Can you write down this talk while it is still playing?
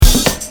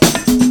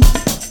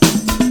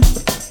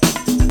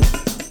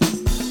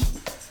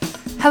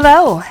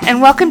Hello,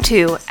 and welcome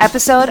to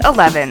episode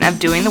 11 of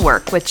Doing the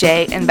Work with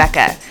Jay and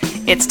Becca.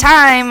 It's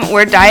time.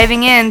 We're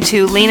diving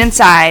into Lean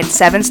Inside,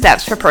 7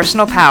 Steps for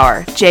Personal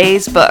Power,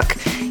 Jay's book.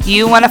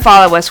 You want to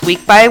follow us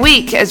week by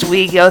week as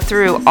we go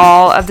through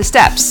all of the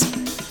steps.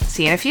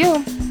 See you in a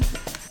few.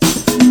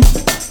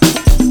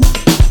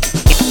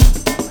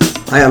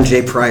 Hi, I'm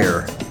Jay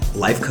Pryor,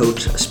 life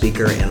coach,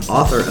 speaker, and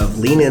author of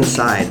Lean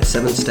Inside,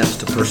 7 Steps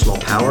to Personal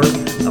Power,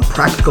 a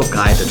practical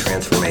guide to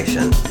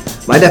transformation.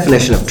 My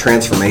definition of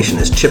transformation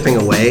is chipping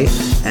away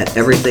at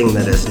everything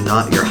that is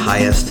not your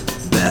highest,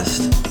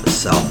 best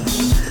self.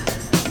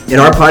 In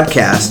our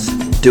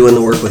podcast, Doing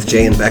the Work with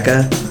Jay and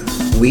Becca,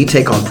 we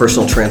take on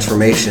personal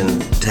transformation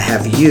to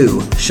have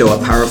you show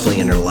up powerfully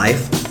in your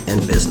life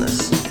and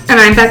business. And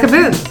I'm Becca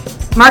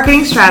Booth,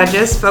 marketing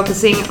strategist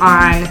focusing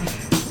on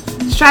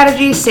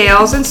strategy,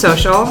 sales, and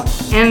social,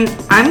 and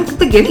I'm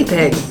the guinea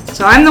pig.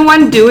 So I'm the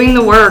one doing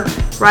the work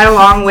right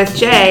along with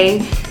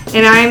Jay,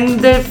 and I'm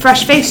the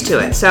fresh face to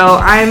it. So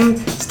I'm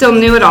still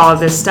new at all of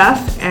this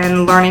stuff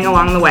and learning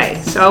along the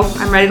way. So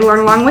I'm ready to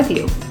learn along with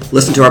you.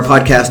 Listen to our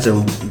podcast,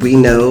 and we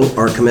know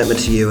our commitment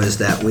to you is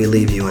that we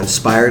leave you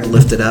inspired,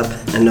 lifted up,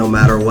 and no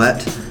matter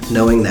what,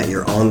 knowing that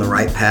you're on the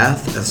right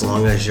path as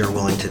long as you're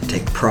willing to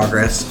take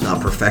progress, not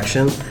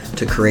perfection,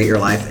 to create your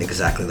life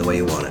exactly the way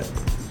you want it.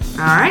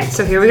 All right,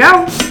 so here we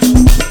go.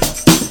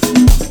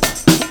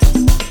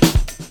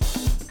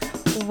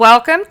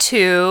 Welcome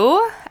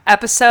to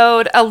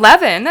episode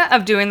 11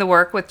 of Doing the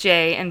Work with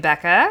Jay and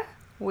Becca.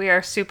 We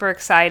are super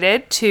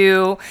excited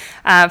to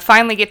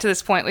finally get to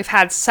this point. We've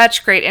had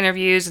such great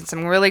interviews and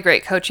some really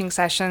great coaching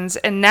sessions,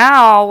 and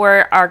now we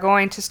are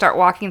going to start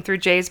walking through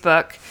Jay's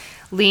book,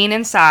 Lean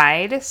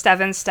Inside,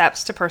 7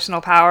 Steps to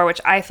Personal Power,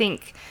 which I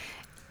think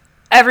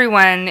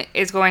everyone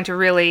is going to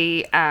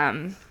really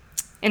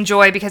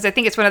enjoy, because I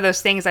think it's one of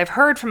those things I've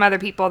heard from other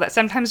people that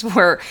sometimes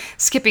we're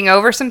skipping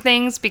over some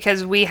things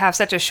because we have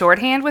such a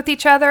shorthand with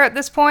each other at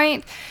this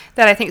point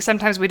that I think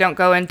sometimes we don't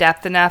go in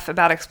depth enough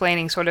about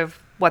explaining sort of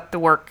what the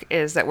work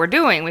is that we're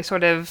doing. We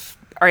sort of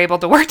are able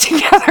to work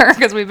together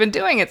because we've been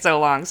doing it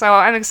so long. So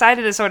I'm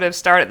excited to sort of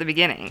start at the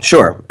beginning.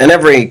 Sure. And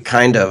every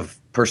kind of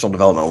personal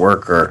development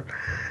work, or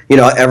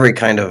every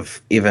kind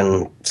of,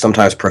 even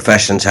sometimes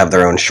professions have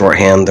their own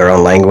shorthand, their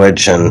own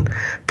language, and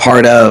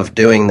part of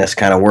doing this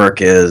kind of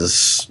work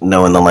is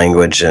knowing the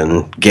language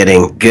and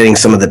getting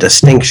some of the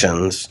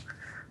distinctions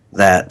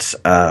that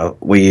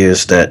we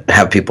use that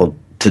have people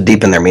to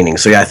deepen their meaning.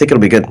 So yeah, I think it'll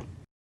be good.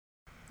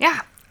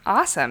 Yeah,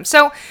 awesome.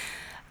 So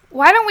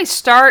why don't we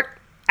start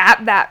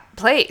at that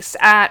place,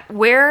 at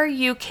where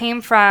you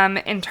came from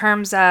in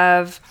terms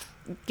of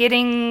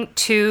getting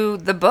to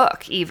the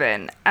book,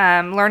 even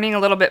learning a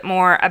little bit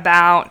more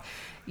about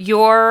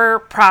your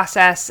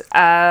process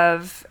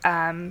of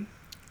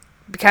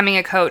becoming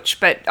a coach,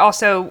 but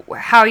also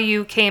how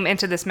you came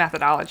into this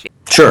methodology.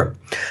 Sure.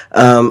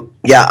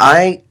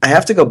 I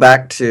have to go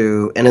back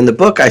to, and in the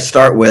book I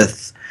start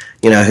with,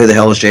 who the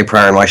hell is Jay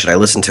Pryor and why should I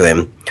listen to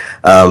him,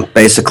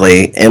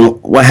 basically.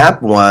 And what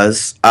happened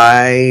was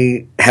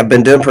I have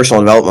been doing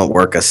personal development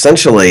work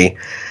essentially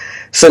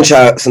since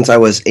I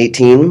was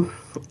 18.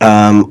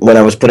 When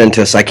I was put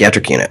into a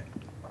psychiatric unit.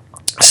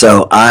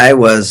 So I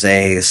was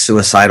a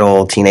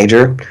suicidal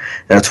teenager.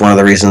 That's one of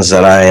the reasons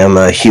that I am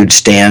a huge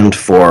stand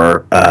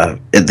for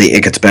the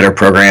It Gets Better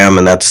program,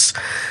 and that's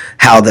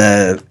how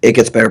the It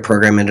Gets Better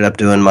program ended up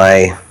doing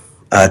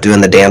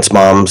doing the Dance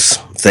Moms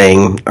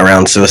thing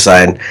around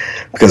suicide,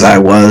 because I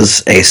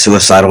was a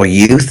suicidal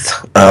youth.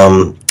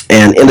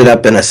 And ended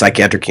up in a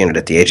psychiatric unit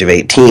at the age of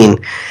 18.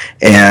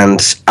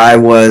 And I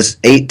was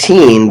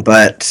 18,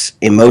 but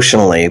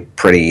emotionally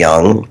pretty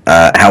young.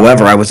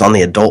 However, I was on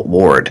the adult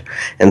ward.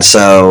 And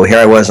so here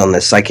I was on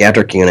this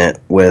psychiatric unit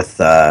with,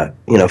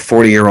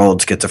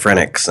 40-year-old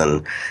schizophrenics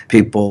and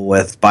people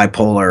with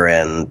bipolar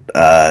and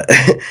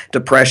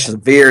depression,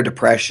 severe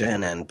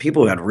depression, and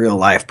people who had real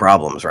life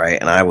problems, right?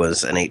 And I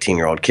was an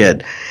 18-year-old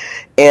kid.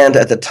 And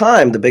at the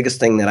time, the biggest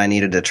thing that I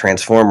needed to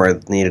transform or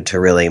needed to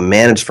really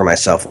manage for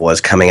myself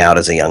was coming out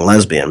as a young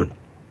lesbian.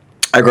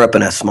 I grew up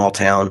in a small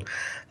town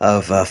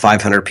of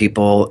 500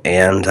 people,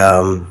 and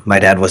my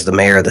dad was the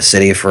mayor of the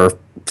city for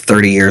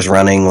 30 years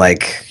running.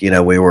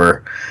 We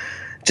were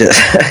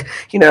just,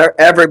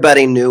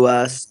 everybody knew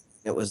us.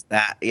 It was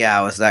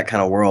that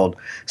kind of world.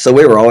 So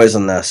we were always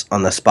on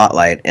the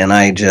spotlight, and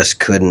I just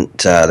couldn't.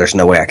 There's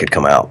no way I could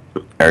come out.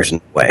 There's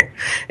no way.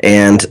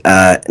 And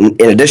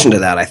in addition to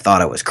that, I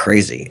thought I was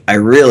crazy. I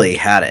really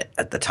had it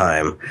at the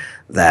time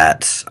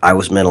that I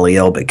was mentally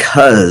ill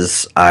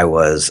because I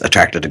was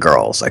attracted to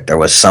girls. Like there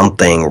was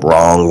something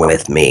wrong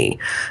with me,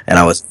 and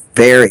I was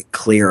very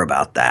clear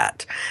about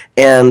that.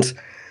 And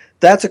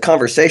that's a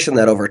conversation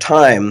that over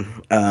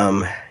time,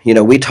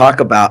 we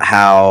talk about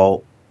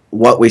how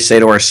what we say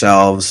to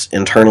ourselves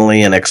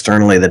internally and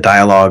externally, the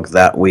dialogue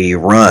that we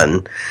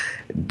run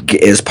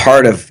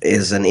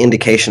is an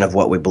indication of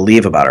what we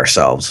believe about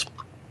ourselves.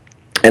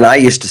 And I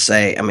used to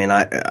say,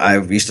 I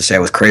used to say I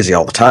was crazy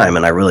all the time,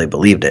 and I really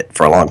believed it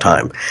for a long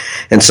time.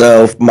 And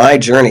so my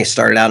journey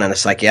started out in a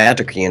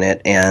psychiatric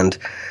unit, and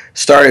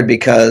started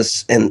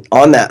because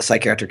on that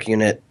psychiatric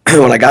unit,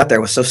 when I got there,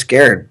 I was so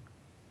scared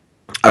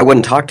I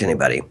wouldn't talk to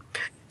anybody.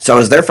 So I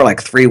was there for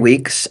like 3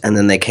 weeks, and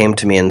then they came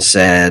to me and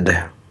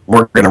said,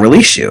 "We're going to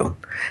release you,"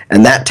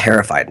 and that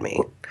terrified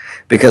me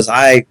because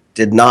I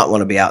did not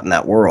want to be out in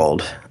that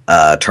world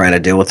trying to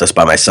deal with this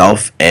by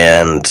myself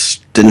and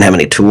didn't have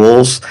any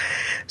tools.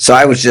 So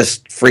I was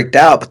just freaked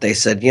out. But they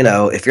said,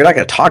 if you're not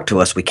going to talk to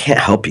us, we can't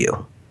help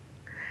you.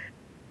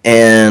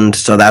 And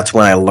so that's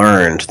when I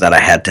learned that I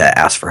had to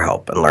ask for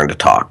help and learn to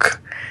talk.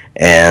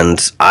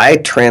 And I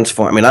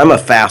transform. I mean, I'm a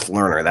fast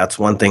learner. That's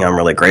one thing I'm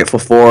really grateful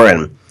for,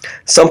 and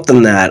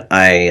something that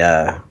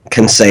I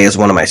can say is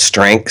one of my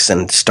strengths.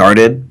 And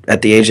started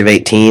at the age of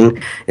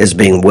 18 is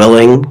being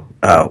willing.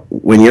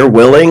 When you're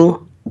willing,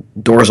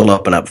 doors will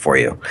open up for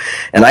you.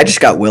 And I just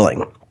got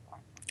willing,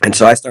 and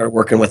so I started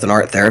working with an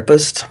art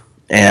therapist.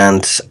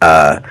 And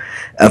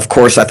of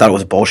course, I thought it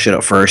was bullshit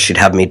at first. She'd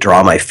have me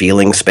draw my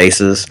feeling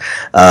spaces.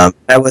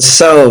 I was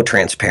so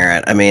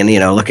transparent. I mean,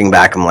 looking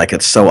back, I'm like,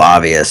 it's so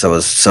obvious. I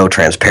was so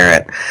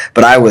transparent.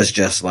 But I was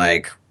just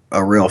like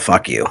a real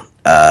fuck you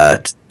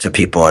to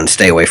people and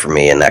stay away from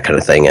me and that kind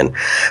of thing.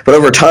 But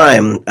over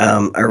time,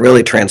 I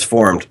really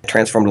transformed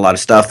a lot of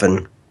stuff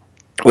and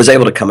was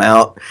able to come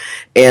out.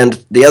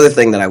 And the other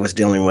thing that I was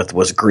dealing with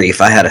was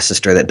grief. I had a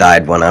sister that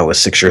died when I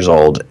was 6 years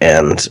old,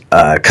 and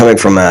coming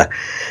from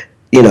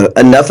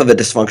enough of a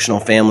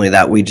dysfunctional family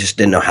that we just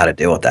didn't know how to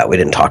deal with that. We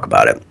didn't talk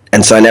about it.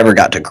 And so I never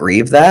got to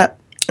grieve that.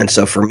 And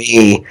so for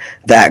me,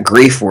 that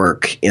grief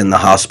work in the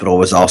hospital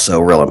was also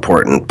a real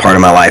important part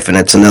of my life. And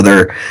it's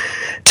another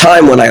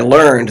time when I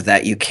learned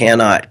that you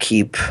cannot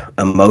keep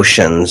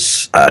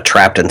emotions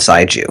trapped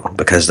inside you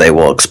because they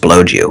will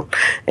explode you.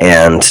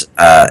 And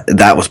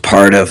that was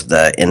part of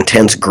the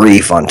intense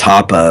grief on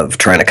top of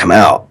trying to come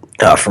out.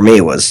 For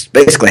me, was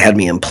basically had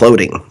me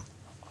imploding.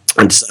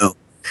 And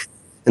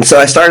so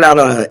I started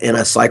out in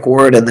a psych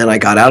ward, and then I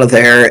got out of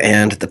there.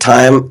 And at the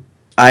time,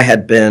 I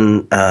had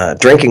been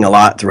drinking a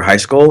lot through high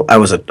school. I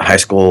was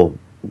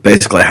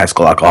basically a high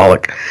school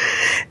alcoholic.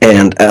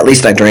 And at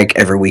least I drank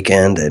every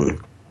weekend and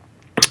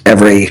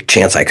every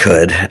chance I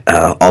could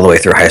all the way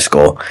through high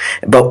school.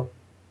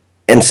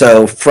 And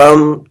so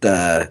from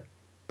the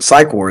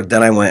psych ward,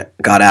 then I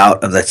got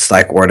out of the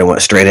psych ward and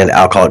went straight into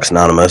Alcoholics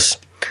Anonymous.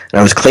 And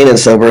I was clean and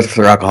sober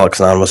through Alcoholics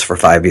Anonymous for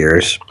 5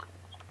 years.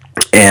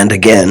 And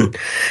again,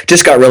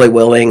 just got really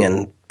willing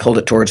and pulled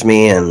it towards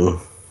me and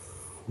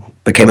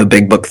became a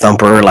big book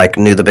thumper, like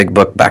knew the big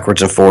book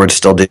backwards and forwards,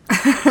 still do.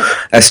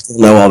 I still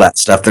know all that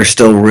stuff. There's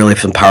still really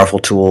some powerful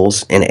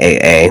tools in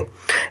AA.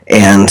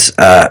 And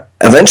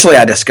eventually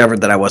I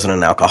discovered that I wasn't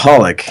an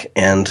alcoholic.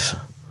 And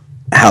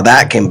how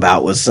that came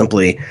about was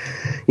simply,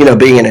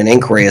 being in an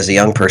inquiry as a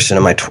young person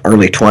in my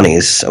early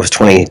 20s. I was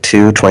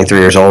 22, 23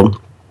 years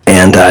old.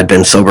 And I'd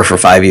been sober for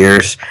 5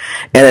 years.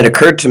 And it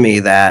occurred to me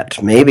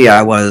that maybe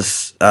I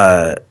was,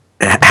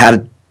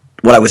 had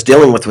what I was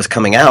dealing with was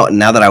coming out. And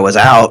now that I was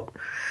out,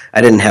 I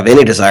didn't have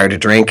any desire to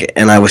drink.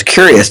 And I was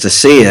curious to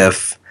see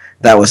if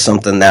that was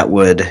something that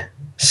would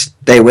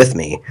stay with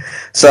me.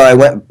 So I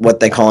went what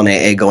they call an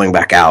AA going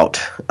back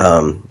out.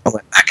 I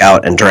went back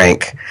out and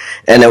drank.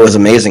 And it was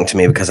amazing to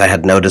me because I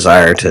had no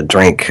desire to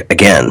drink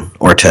again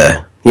or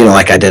to,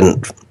 like I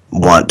didn't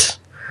want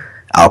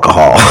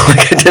alcohol.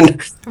 Like I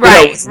didn't.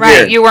 Right.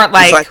 Weird. You weren't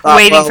like so thought,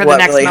 waiting for the next moment.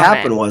 What really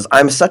happened was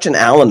I'm such an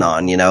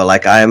Al-Anon.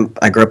 Like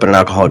I grew up in an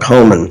alcoholic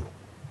home,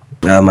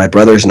 and my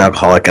brother's an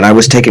alcoholic, and I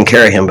was taking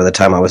care of him by the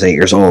time I was 8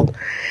 years old,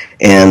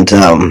 and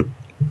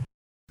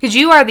because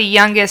you are the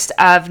youngest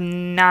of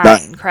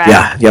nine, correct?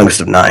 Yeah,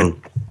 youngest of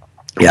 9.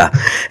 Yeah,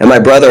 and my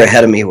brother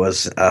ahead of me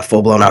was a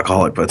full-blown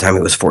alcoholic by the time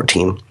he was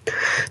 14.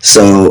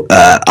 So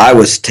I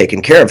was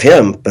taking care of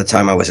him by the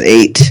time I was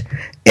 8,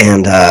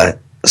 and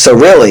so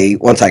really,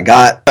 once I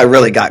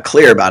really got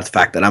clear about the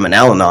fact that I'm an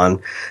Al-Anon,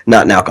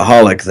 not an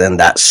alcoholic, then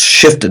that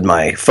shifted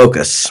my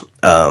focus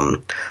a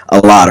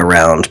lot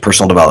around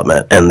personal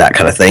development and that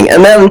kind of thing.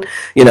 And then,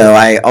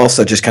 I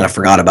also just kind of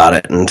forgot about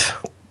it and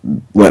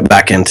went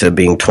back into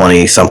being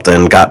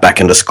 20-something, got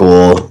back into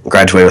school,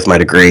 graduated with my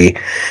degree,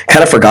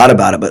 kind of forgot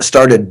about it, but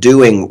started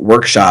doing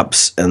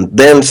workshops and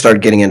then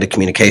started getting into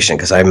communication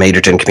because I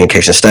majored in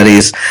communication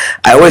studies.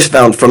 I always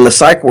found from the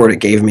psych ward it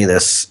gave me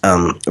this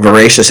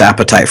voracious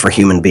appetite for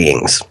human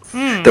beings.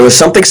 There was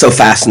something so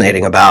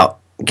fascinating about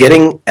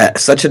getting at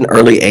such an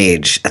early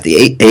age, at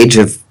the age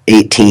of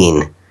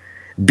 18,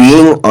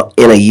 being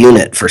in a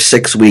unit for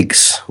 6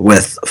 weeks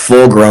with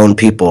full-grown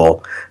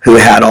people who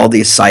had all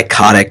these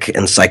psychotic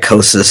and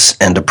psychosis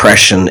and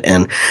depression.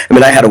 And I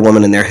mean, I had a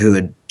woman in there who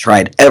had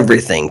tried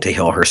everything to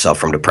heal herself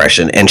from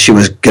depression, and she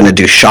was going to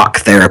do shock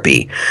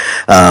therapy.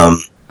 Oh,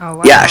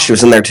 wow. Yeah, she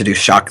was in there to do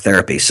shock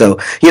therapy. So,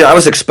 I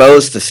was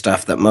exposed to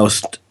stuff that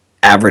most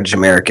average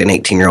American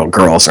 18-year-old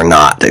girls are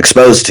not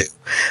exposed to.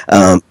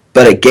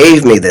 But it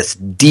gave me this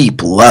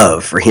deep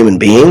love for human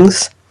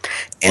beings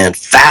and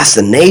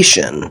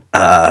fascination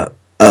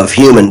of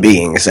human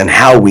beings and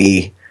how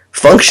we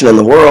function in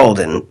the world.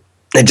 And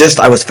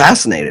I was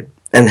fascinated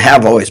and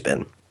have always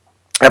been.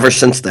 ever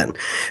since then.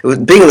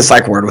 Being in the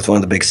psych ward was one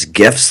of the biggest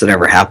gifts that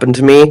ever happened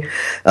to me.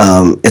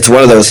 It's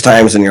one of those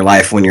times in your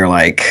life when you're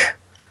like,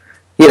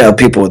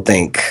 people would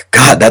think,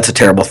 God, that's a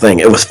terrible thing.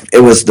 It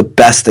was the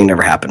best thing that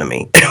ever happened to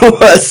me.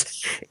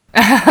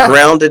 It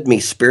grounded me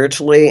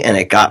spiritually, and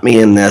it got me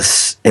to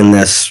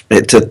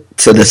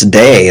this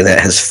day that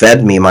has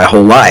fed me my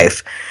whole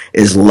life,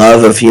 is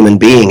love of human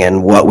being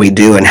and what we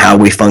do and how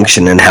we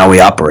function and how we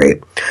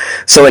operate.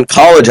 So in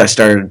college,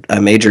 I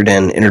majored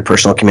in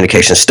interpersonal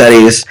communication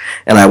studies,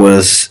 and I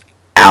was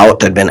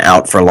out. I'd been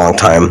out for a long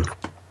time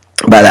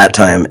by that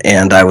time,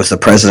 and I was the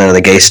president of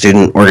the Gay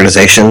Student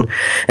Organization,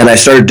 and I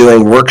started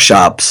doing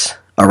workshops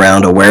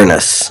around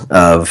awareness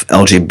of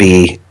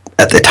LGBT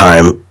at the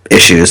time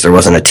issues. There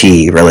wasn't a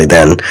T really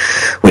then.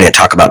 We didn't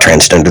talk about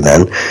transgender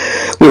then.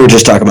 We were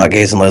just talking about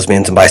gays and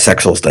lesbians and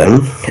bisexuals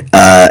then.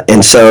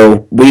 And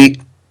so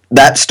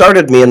that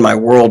started me in my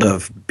world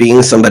of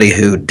being somebody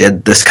who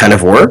did this kind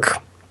of work.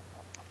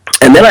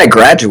 And then I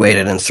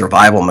graduated and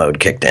survival mode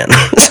kicked in.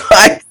 So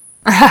I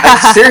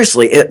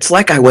seriously, it's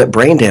like I went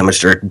brain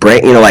damaged or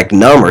like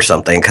numb or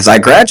something, because I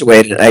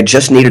graduated and I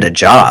just needed a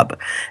job.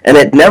 And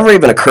it never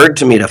even occurred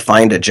to me to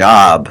find a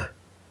job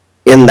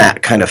in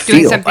that kind of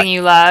field. Doing something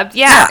you loved.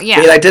 Yeah. I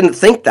mean, I didn't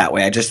think that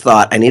way. I just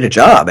thought, I need a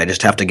job. I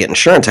just have to get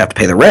insurance. I have to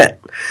pay the rent.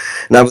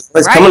 And I was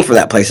always coming from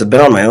that place. I'd been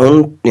on my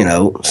own,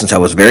 since I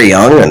was very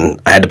young, and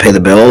I had to pay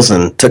the bills,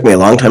 and it took me a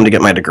long time to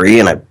get my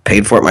degree, and I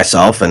paid for it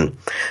myself. And,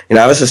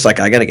 I was just like,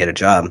 I got to get a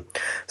job.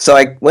 So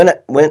I went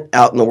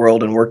out in the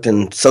world and worked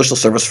in social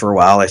service for a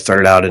while. I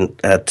started out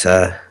at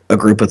a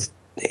group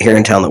here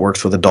in town that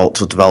works with adults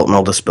with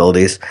developmental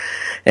disabilities.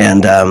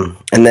 And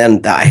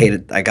then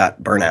I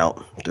got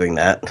burnout doing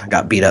that. I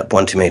got beat up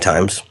one too many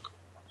times.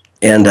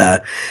 And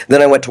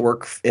then I went to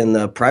work in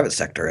the private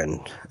sector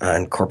and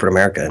in corporate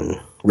America, and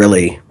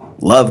really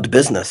loved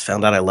business.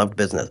 Found out I loved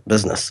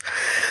business.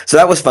 So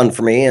that was fun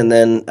for me. And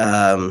then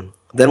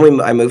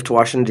I moved to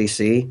Washington,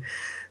 D.C.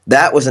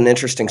 That was an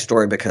interesting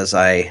story because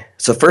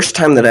it's the first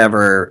time that I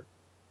ever,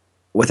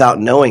 without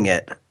knowing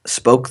it,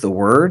 spoke the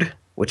word,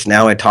 which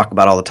now I talk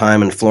about all the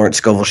time. And Florence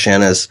Scovel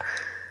Shinn is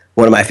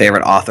one of my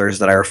favorite authors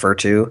that I refer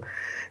to.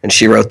 And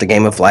she wrote The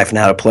Game of Life and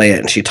How to Play It.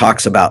 And she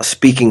talks about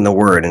speaking the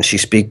word. And she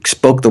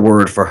spoke the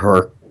word for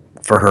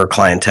her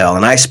clientele.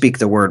 And I speak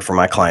the word for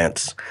my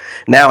clients.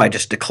 Now I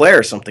just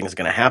declare something is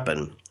going to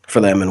happen for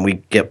them. And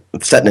we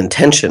set an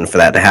intention for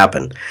that to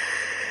happen.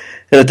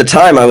 And at the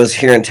time, I was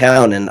here in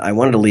town, and I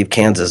wanted to leave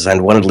Kansas. I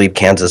wanted to leave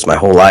Kansas my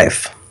whole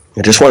life.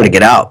 I just wanted to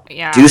get out,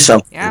 do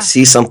something,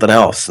 see something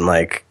else,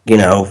 and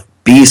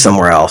be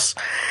somewhere else.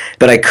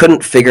 But I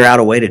couldn't figure out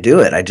a way to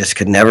do it. I just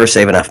could never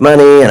save enough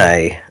money, and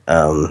I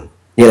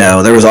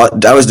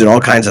was doing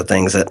all kinds of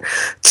things,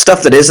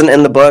 stuff that isn't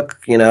in the book.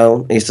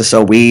 I used to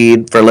sell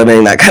weed for a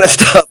living, that kind of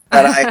stuff.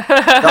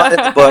 Not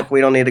in the book. We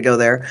don't need to go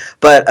there.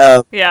 But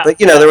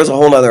there was a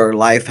whole other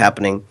life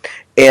happening.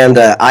 And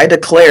I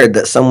declared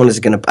that someone is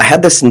going to, I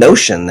had this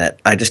notion that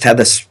I just had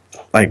this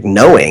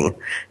knowing,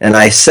 and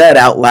I said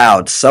out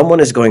loud, someone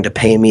is going to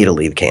pay me to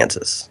leave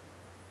Kansas.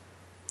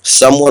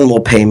 Someone will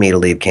pay me to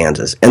leave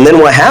Kansas. And then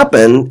what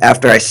happened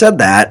after I said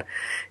that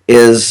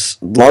is,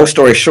 long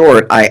story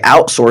short, I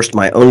outsourced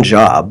my own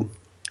job,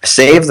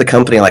 saved the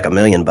company like $1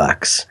 million,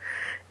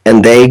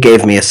 and they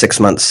gave me a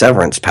 6-month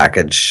severance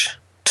package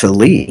to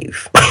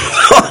leave.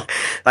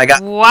 I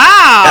got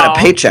a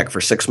paycheck for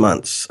 6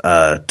 months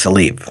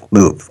to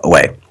move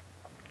away.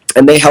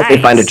 And they helped me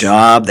find a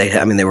job.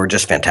 They were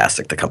just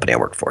fantastic, the company I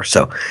worked for.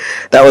 So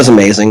that was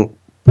amazing.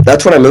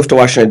 That's when I moved to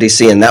Washington,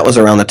 D.C., and that was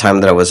around the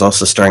time that I was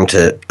also starting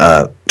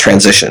to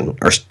transition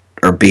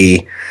or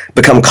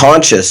become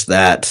conscious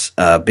that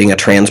being a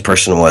trans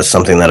person was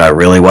something that I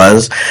really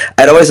was.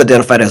 I'd always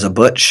identified as a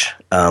butch,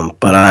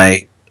 but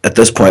I, at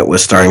this point,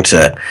 was starting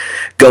to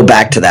go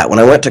back to that. When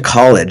I went to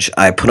college,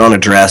 I put on a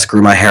dress,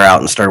 grew my hair out,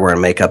 and started wearing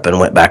makeup, and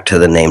went back to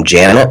the name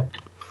Janet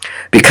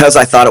because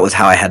I thought it was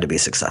how I had to be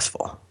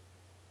successful.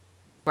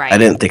 Right. I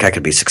didn't think I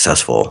could be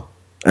successful,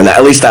 and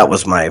at least that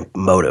was my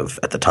motive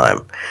at the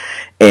time.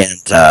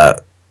 And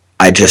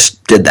I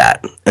just did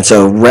that. And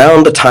so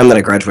around the time that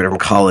I graduated from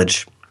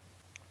college,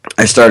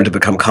 I started to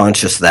become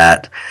conscious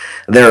that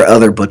there are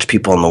other butch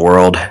people in the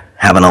world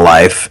having a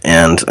life,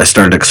 and I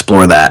started to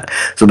explore that.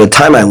 So by the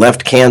time I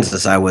left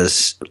Kansas, I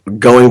was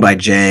going by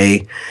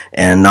Jay,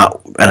 and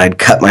I'd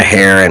cut my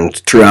hair and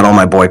threw out all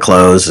my boy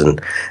clothes,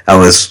 and I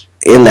was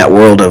in that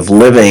world of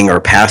living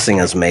or passing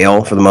as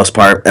male for the most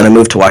part. And I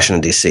moved to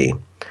Washington, D.C.,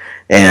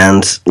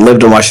 and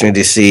lived in Washington,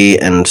 D.C.,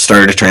 and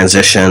started to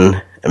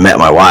transition and met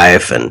my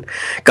wife and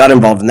got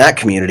involved in that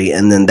community.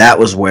 And then that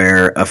was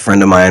where a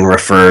friend of mine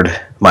referred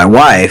my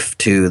wife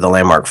to the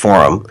Landmark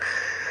Forum,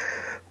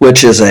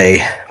 which is a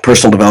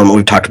personal development.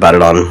 We've talked about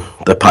it on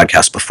the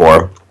podcast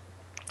before.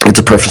 It's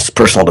a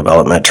personal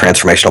development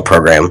transformational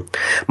program.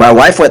 My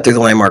wife went through the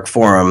Landmark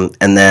Forum,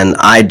 and then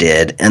I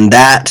did, and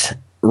that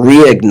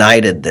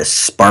reignited this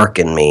spark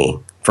in me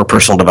for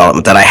personal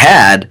development that I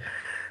had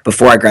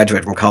before I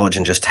graduated from college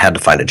and just had to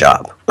find a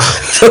job.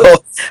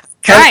 So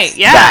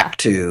back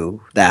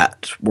to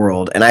that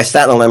world. And I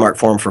sat in the Landmark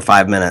Forum for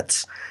 5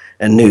 minutes,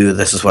 and knew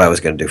this is what I was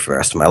going to do for the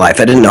rest of my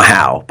life. I didn't know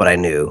how, but I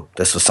knew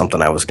this was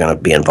something I was going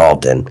to be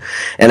involved in.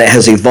 And it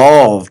has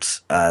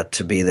evolved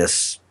to be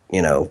this,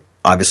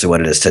 obviously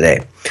what it is today.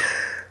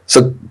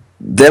 So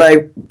then I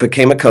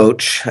became a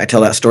coach. I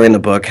tell that story in the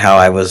book, how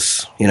I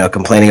was,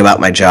 complaining about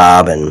my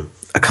job, and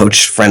a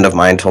coach friend of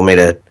mine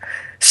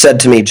said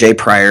to me, Jay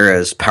Pryor,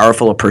 as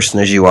powerful a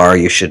person as you are,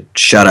 you should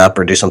shut up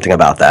or do something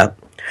about that.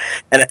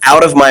 And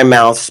out of my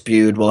mouth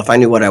spewed, well, if I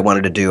knew what I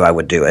wanted to do, I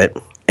would do it.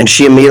 And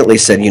she immediately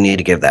said, you need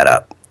to give that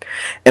up.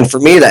 And for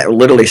me, that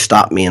literally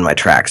stopped me in my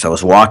tracks. I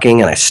was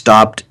walking and I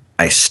stopped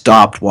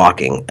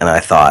walking, and I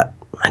thought,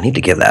 I need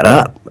to give that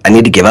up. I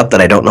need to give up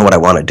that I don't know what I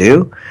want to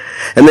do.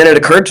 And then it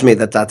occurred to me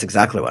that that's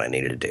exactly what I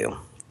needed to do,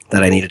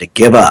 that I needed to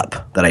give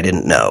up that I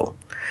didn't know.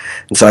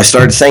 And so I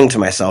started saying to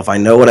myself, I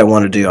know what I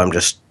want to do. I'm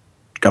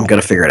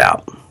going to figure it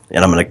out.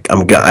 And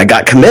I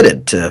got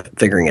committed to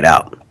figuring it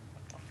out.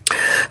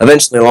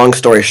 Eventually, long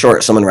story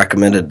short, someone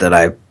recommended that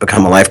I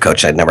become a life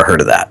coach. I'd never heard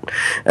of that.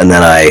 And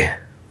then I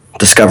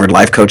discovered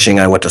life coaching.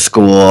 I went to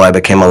school. I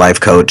became a life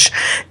coach.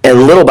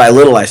 And little by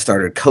little, I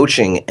started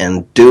coaching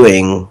and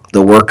doing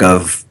the work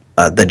of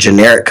the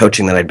generic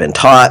coaching that I'd been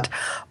taught,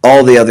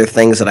 all the other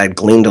things that I'd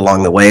gleaned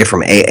along the way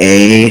from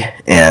AA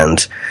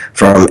and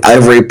from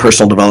every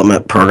personal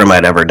development program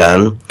I'd ever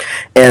done.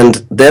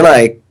 And then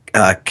I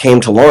came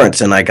to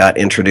Lawrence, and I got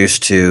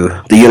introduced to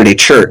the Unity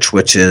Church,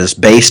 which is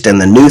based in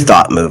the New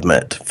Thought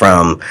movement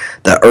from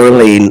the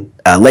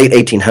late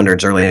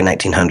 1800s, early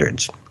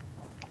 1900s.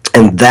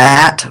 And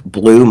that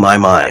blew my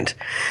mind,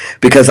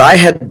 because I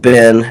had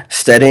been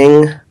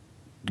studying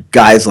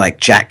guys like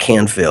Jack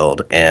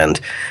Canfield and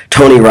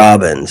Tony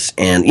Robbins,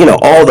 and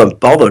all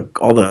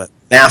the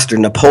master,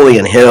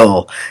 Napoleon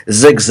Hill,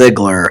 Zig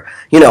Ziglar,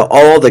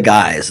 all the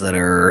guys that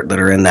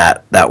are in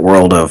that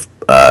world of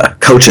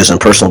coaches and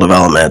personal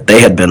development.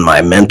 They had been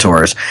my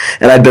mentors,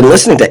 and I'd been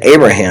listening to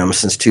Abraham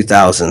since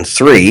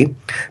 2003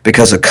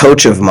 because a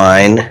coach of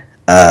mine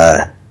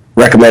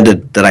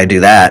recommended that I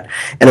do that.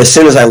 And as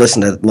soon as I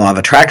listened to Law of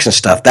Attraction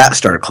stuff, that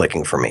started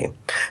clicking for me.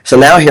 So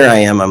now here I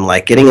am, I'm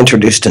like getting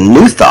introduced to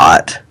New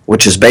Thought,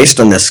 which is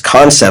based on this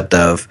concept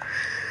of,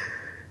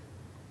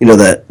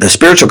 the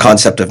spiritual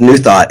concept of New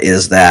Thought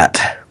is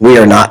that we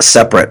are not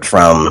separate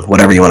from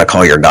whatever you want to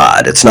call your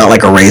God. It's not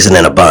like a raisin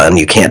in a bun.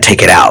 You can't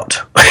take it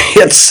out.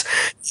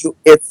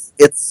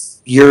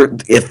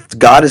 If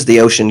God is the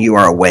ocean, you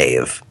are a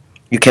wave.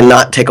 You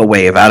cannot take a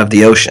wave out of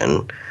the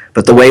ocean,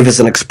 but the wave is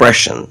an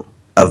expression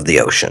of the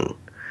ocean.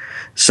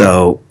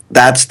 So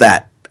that's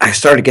that. I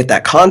started to get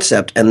that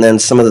concept, and then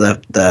some of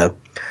the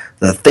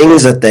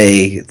things that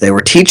they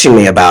were teaching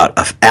me about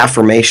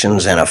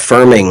affirmations and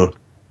affirmative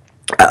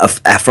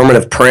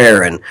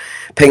prayer and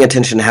paying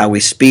attention to how we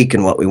speak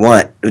and what we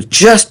want, it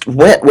just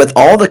went with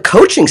all the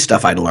coaching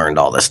stuff I'd learned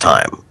all this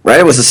time,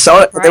 right? It was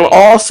They were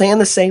all saying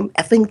the same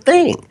effing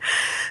thing.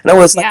 And I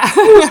was like,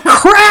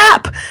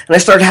 crap! And I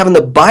started having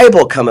the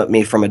Bible come at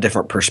me from a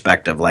different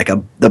perspective, like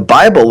the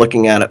Bible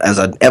looking at it as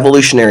an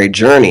evolutionary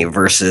journey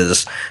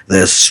versus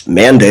this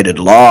mandated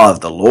law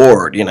of the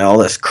Lord,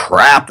 this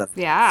crap that's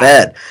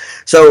fed.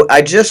 So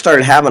I just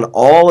started having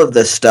all of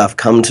this stuff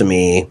come to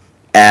me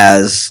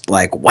as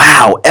like,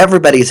 wow,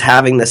 everybody's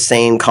having the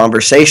same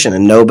conversation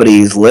and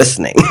nobody's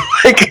listening.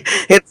 Like,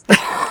 it's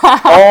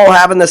all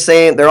having the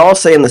same, they're all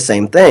saying the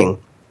same thing.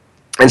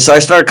 And so I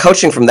started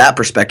coaching from that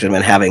perspective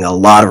and having a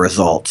lot of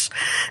results.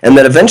 And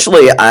then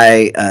eventually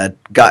I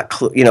got,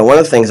 one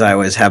of the things I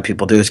always have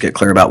people do is get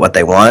clear about what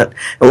they want.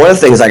 And one of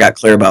the things I got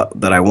clear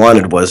about that I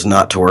wanted was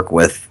not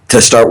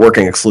to start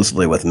working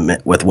exclusively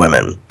with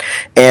women.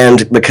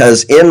 And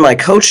because in my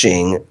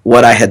coaching,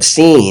 what I had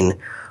seen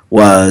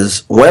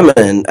was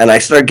women, and I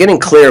started getting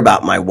clear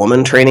about my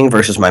woman training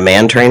versus my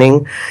man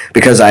training,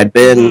 because I'd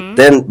been,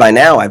 then by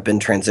now I've been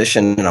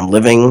transitioned and I'm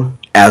living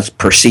as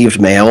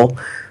perceived male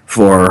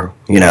for,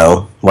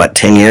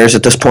 10 years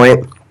at this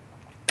point.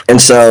 And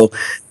so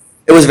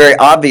it was very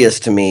obvious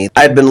to me.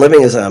 I'd been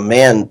living as a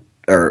man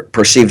or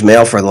perceived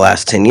male for the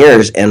last 10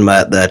 years, and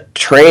the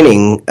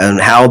training and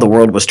how the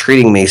world was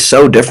treating me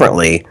so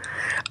differently,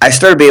 I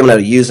started being able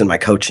to use in my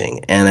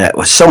coaching, and it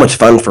was so much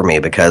fun for me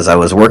because I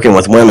was working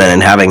with women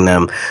and having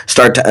them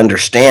start to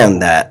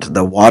understand that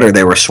the water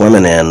they were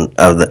swimming in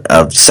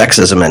of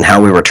sexism and how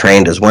we were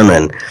trained as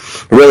women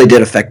really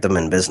did affect them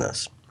in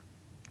business.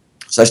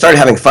 So I started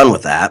having fun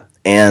with that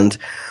and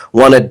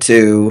wanted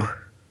to,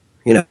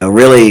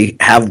 really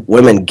have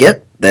women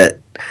get that.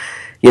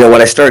 What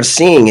I started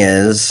seeing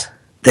is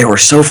they were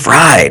so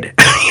fried.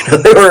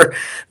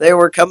 They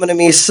were coming to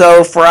me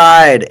so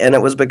fried, and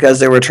it was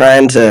because they were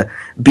trying to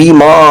be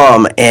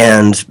mom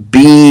and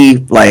be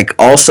like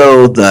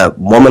also the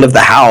woman of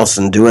the house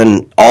and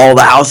doing all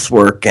the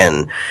housework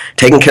and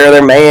taking care of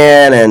their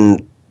man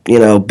and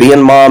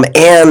being mom,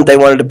 and they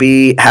wanted to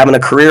be having a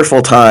career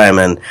full time,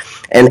 and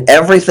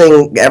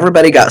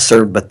everybody got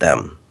served but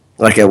them,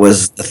 like it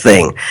was the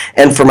thing.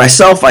 And for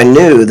myself, I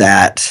knew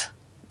that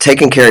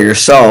taking care of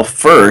yourself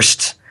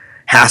first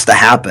has to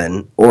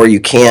happen, or you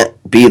can't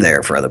be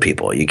there for other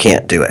people. You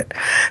can't do it.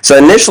 So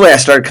initially I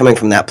started coming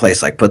from that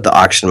place, like put the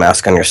oxygen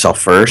mask on yourself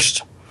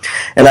first.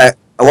 And I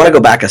want to go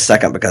back a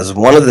second because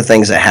one of the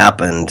things that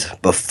happened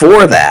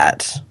before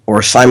that,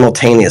 or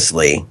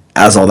simultaneously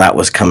as all that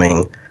was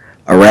coming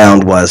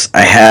around, was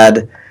I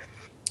had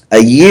a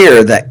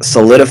year that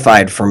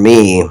solidified for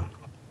me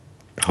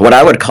what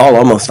I would call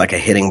almost like a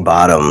hitting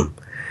bottom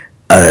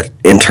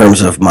in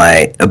terms of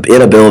my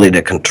inability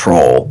to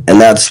control. And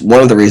that's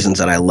one of the reasons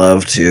that I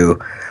love to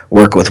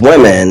work with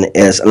women.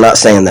 Is I'm not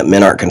saying that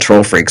men aren't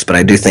control freaks, but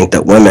I do think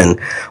that women,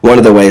 one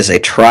of the ways they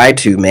try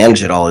to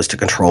manage it all is to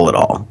control it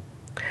all.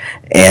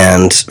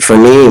 And for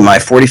me, my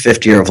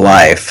 45th year of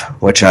life,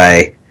 which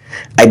I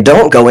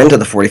don't go into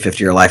the 45th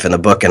year of life in the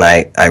book, and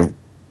I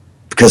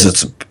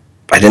because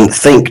I didn't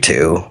think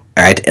to,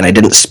 right, and I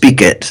didn't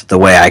speak it the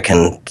way I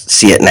can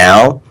see it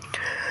now.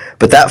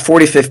 But that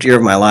 45th year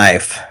of my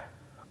life,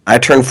 I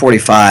turned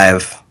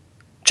 45.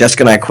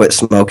 Jessica and I quit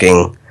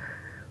smoking.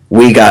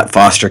 We got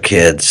foster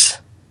kids.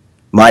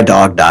 My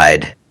dog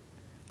died.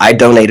 I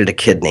donated a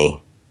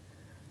kidney.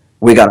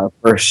 We got our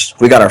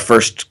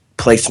first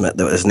placement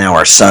that was now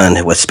our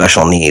son with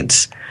special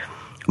needs.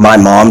 My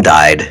mom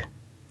died.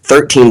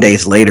 13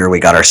 days later, we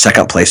got our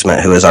second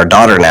placement, who is our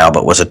daughter now,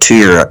 but was a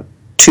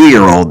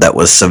two-year-old that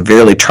was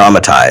severely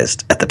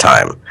traumatized at the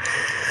time.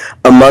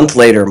 A month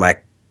later, my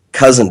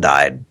cousin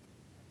died,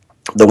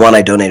 the one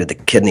I donated the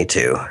kidney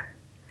to.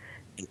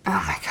 Oh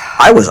my God.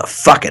 I was a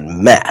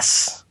fucking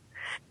mess.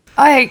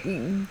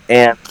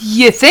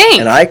 You think?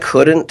 And I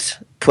couldn't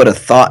put a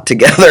thought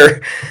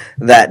together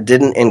that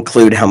didn't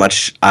include how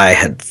much I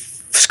had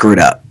screwed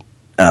up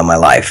my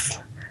life.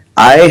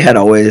 I had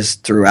always,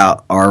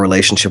 throughout our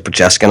relationship with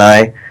Jessica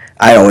and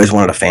I always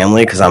wanted a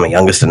family because I'm the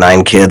youngest of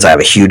 9 kids. I have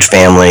a huge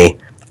family.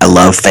 I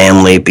love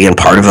family. Being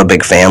part of a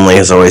big family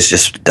has always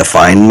just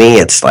defined me.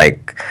 It's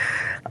like,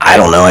 I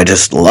don't know, I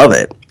just love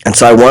it. And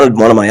so I wanted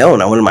one of my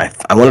own. I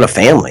wanted a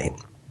family.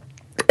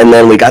 And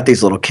then we got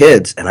these little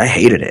kids, and I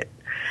hated it.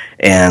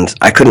 And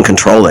I couldn't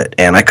control it,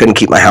 and I couldn't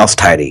keep my house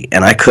tidy,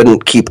 and I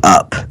couldn't keep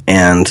up.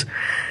 And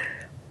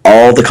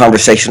all the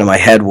conversation in my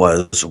head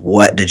was,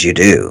 what did you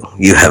do?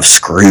 You have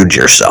screwed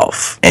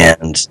yourself.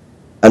 And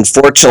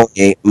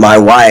unfortunately, my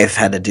wife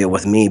had to deal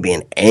with me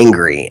being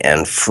angry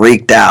and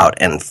freaked out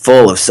and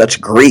full of such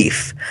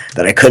grief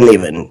that I couldn't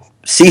even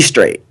see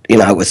straight. You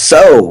know, I was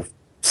so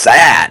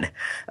sad.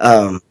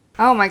 Oh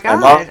my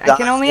God, I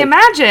can only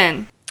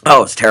imagine.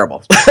 Oh, it's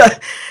terrible.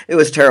 It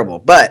was terrible.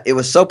 But it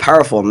was so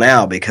powerful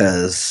now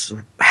because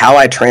how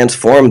I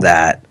transformed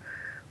that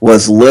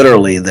was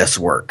literally this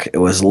work. It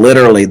was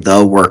literally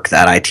the work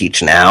that I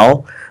teach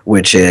now,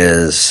 which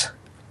is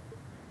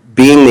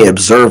being the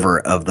observer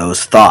of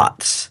those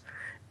thoughts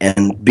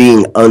and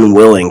being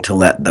unwilling to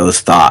let those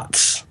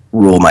thoughts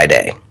rule my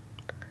day.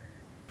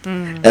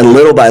 And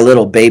little by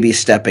little, baby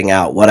stepping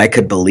out what I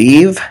could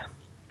believe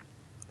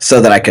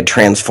so that I could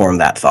transform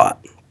that thought.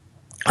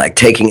 Like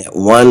taking it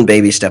one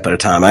baby step at a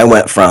time. I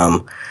went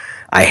from,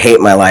 I hate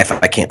my life,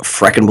 I can't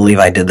frickin' believe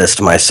I did this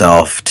to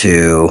myself,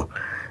 to,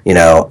 you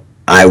know,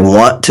 I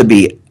want to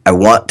be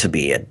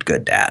a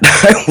good dad.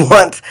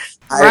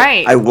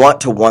 I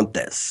want to want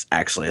this,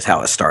 actually, is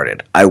how it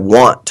started. I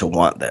want to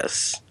want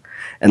this.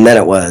 And then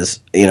it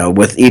was, you know,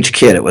 with each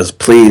kid, it was,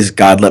 please,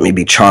 God, let me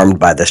be charmed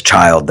by this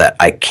child that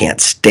I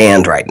can't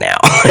stand right now.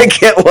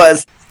 Like, it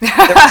was, there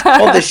was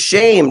all this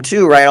shame,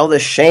 too, right? All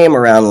this shame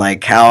around,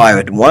 like, how I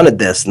had wanted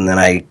this, and then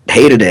I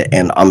hated it.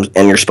 And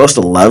you're supposed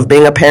to love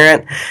being a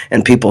parent,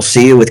 and people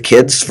see you with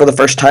kids for the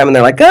first time, and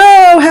they're like,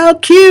 oh, how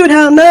cute,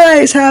 how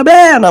nice, how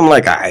bad. And I'm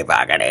like, I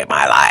fucking hate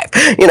my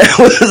life. You know,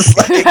 it was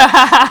like,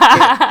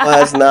 it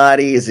was not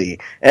easy.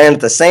 And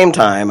at the same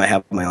time, I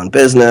have my own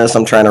business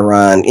I'm trying to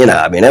run. You know,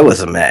 I mean, it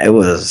was a mess.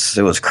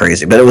 It was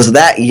crazy. But it was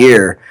that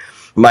year,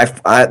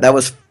 that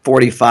was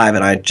 45,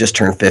 and I just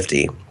turned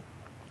 50.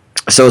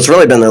 So it's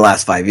really been the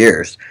last 5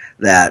 years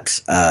that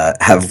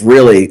have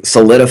really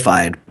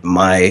solidified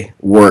my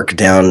work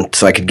down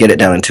so I could get it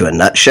down into a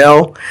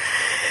nutshell.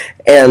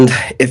 And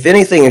if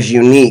anything is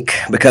unique,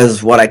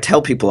 because what I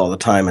tell people all the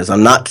time is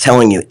I'm not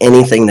telling you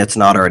anything that's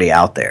not already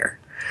out there.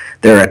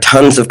 There are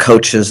tons of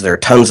coaches, there are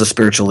tons of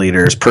spiritual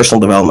leaders, personal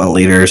development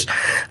leaders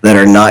that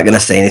are not going to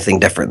say anything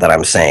different than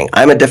I'm saying.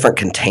 I'm a different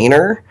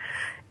container.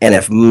 And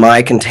if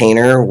my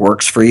container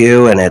works for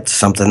you and it's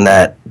something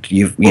that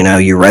you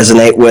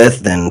resonate with,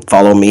 then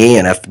follow me.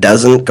 And if it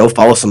doesn't, go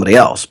follow somebody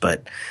else.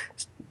 But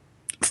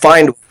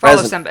follow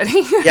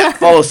somebody. Yeah,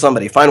 follow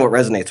somebody. Find what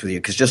resonates with you.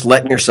 Because just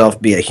letting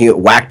yourself be a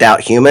whacked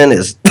out human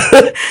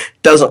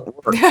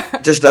doesn't work.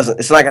 Just doesn't.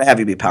 It's not going to have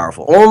you be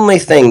powerful. Only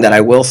thing that I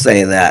will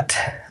say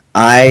that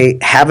I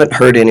haven't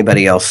heard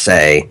anybody else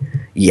say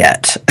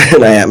yet,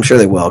 and I'm sure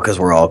they will because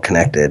we're all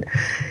connected,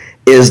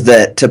 is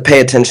that to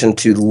pay attention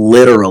to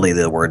literally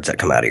the words that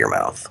come out of your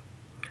mouth,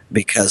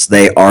 because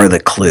they are the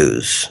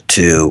clues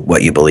to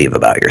what you believe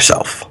about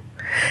yourself.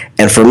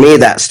 And for me,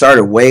 that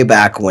started way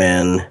back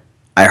when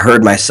I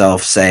heard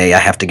myself say I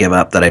have to give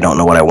up, that I don't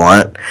know what I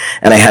want,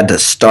 and I had to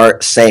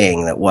start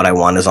saying that what I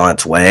want is on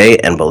its way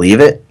and believe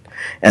it.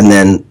 And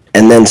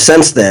then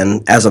since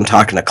then, as I'm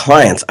talking to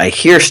clients, I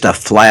hear stuff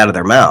fly out of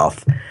their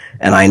mouth,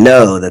 and I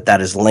know that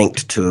that is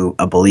linked to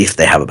a belief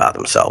they have about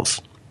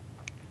themselves.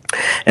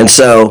 And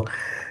so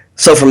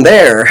from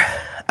there,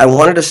 I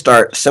wanted to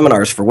start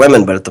seminars for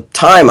women, but at the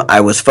time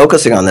I was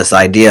focusing on this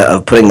idea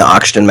of putting the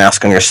oxygen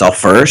mask on yourself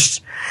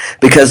first,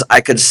 because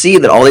I could see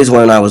that all these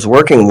women I was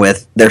working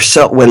with,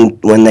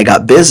 when they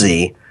got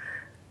busy,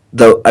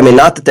 though, I mean,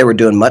 not that they were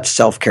doing much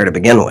self-care to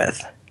begin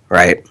with,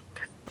 right?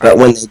 But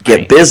when they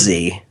get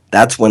busy,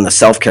 that's when the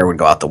self-care would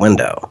go out the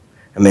window.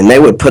 I mean, they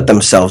would put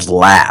themselves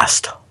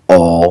last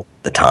all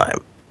the time.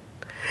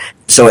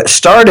 So it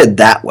started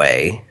that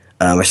way.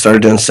 I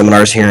started doing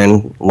seminars here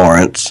in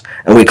Lawrence,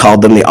 and we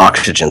called them the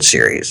Oxygen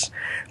Series,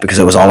 because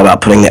it was all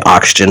about putting the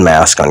oxygen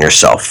mask on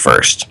yourself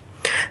first.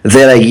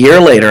 Then a year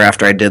later,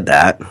 after I did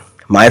that,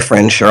 my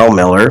friend Cheryl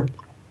Miller,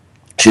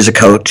 she's a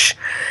coach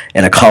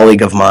and a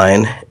colleague of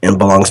mine and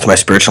belongs to my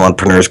Spiritual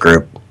Entrepreneurs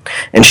group,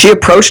 and she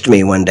approached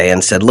me one day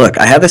and said, look,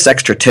 I have this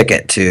extra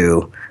ticket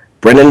to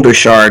Brendon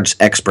Burchard's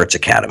Experts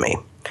Academy,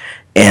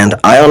 and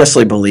I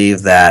honestly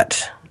believe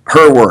that,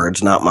 her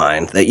words, not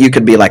mine, that you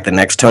could be like the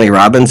next Tony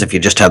Robbins if you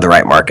just had the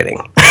right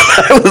marketing.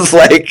 I was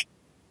like,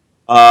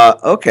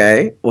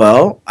 okay,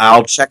 well,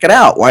 I'll check it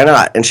out. Why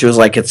not? And she was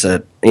like,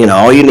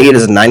 all you need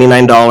is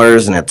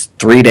 $99, and it's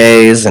 3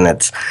 days, and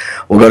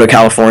we'll go to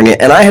California.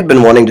 And I had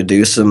been wanting to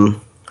do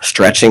some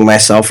stretching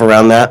myself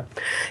around that.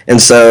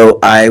 And so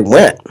I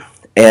went,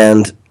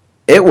 and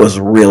it was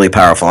really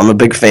powerful. I'm a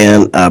big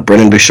fan.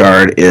 Brendon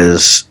Burchard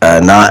is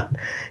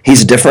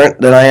he's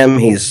different than I am.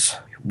 He's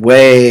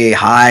way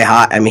high.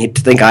 I mean,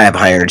 to think I have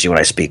high energy when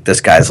I speak. This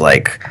guy's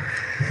like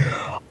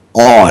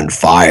on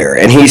fire,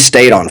 and he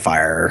stayed on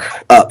fire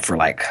up for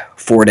like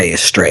 4 days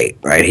straight,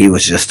 right? He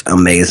was just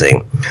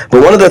amazing.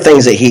 But one of the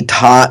things that he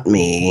taught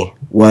me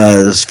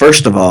was,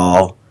 first of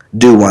all,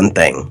 do one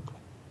thing.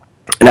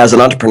 And as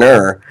an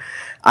entrepreneur,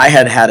 I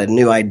had a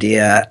new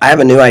idea. I have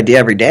a new idea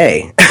every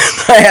day.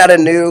 I had a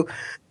new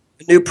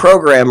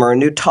program or a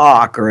new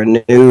talk or a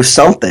new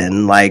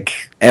something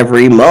like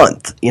every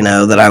month,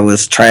 that I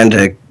was trying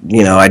to,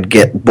 I'd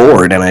get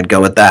bored and I'd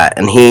go with that.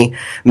 And he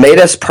made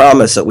us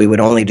promise that we would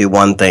only do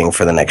one thing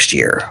for the next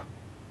year.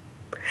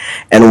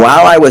 And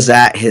while I was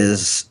at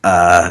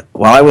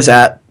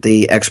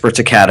the Experts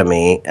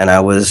Academy and I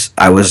was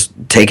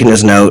taking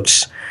his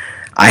notes,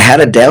 I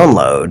had a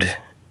download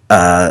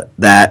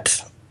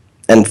that,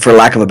 and for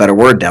lack of a better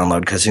word,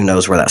 download, because who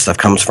knows where that stuff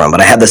comes from, but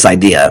I had this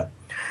idea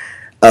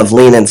of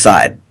lean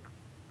inside.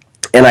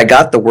 And I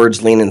got the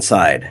words lean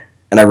inside,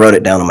 and I wrote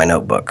it down in my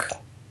notebook.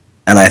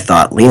 And I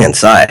thought, lean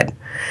inside.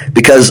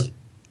 Because,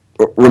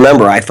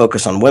 remember, I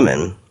focus on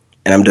women,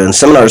 and I'm doing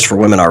seminars for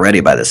women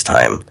already by this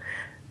time.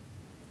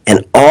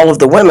 And all of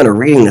the women are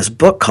reading this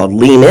book called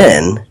Lean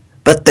In,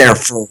 but they're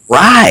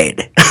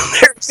fried.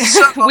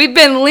 We've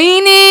been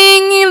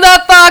leaning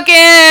the fuck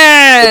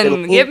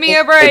in. Give me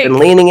a break. They've been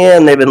leaning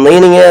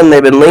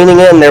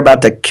in. They're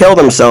about to kill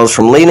themselves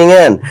from leaning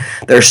in.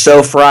 They're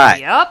so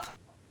fried. Yep.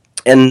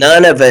 And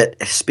none of it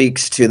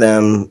speaks to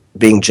them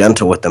being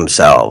gentle with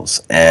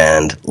themselves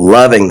and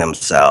loving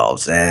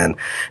themselves. And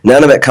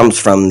none of it comes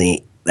from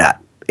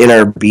that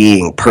inner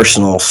being,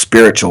 personal,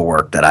 spiritual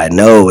work that I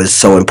know is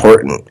so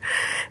important.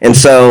 And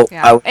so...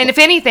 Yeah. And if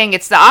anything,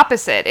 it's the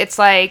opposite. It's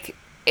like...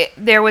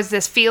 there was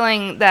this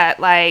feeling that,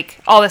 like,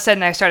 all of a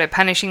sudden I started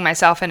punishing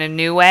myself in a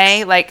new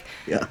way. Like,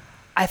 yeah.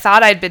 I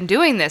thought I'd been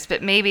doing this,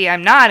 but maybe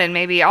I'm not. And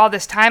maybe all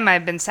this time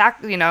I've been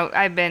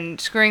I've been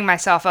screwing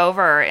myself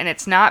over. And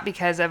it's not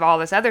because of all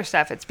this other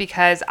stuff. It's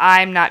because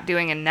I'm not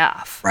doing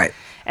enough. Right.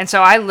 And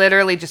so I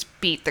literally just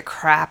beat the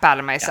crap out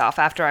of myself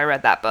after I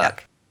read that book.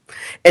 Yeah.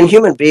 And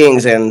human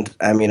beings, and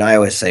I mean, I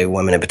always say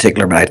women in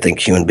particular, but I think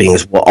human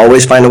beings will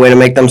always find a way to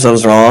make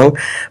themselves wrong.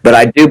 But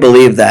I do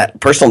believe that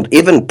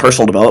even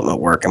personal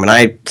development work, I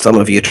mean, some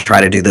of you try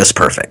to do this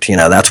perfect.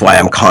 That's why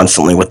I'm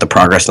constantly with the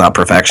progress, not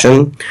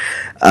perfection.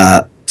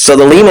 So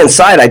the lean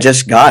inside, I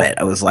just got it.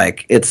 I was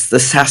like,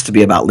 this has to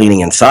be about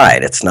leaning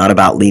inside. It's not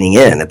about leaning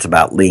in. It's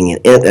about leaning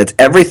in. It's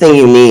everything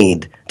you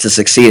need to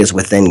succeed is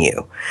within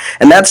you.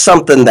 And that's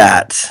something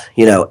that,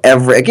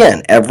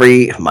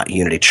 every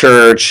Unity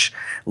Church,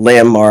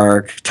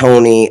 Landmark,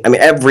 Tony, I mean,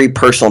 every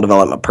personal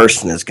development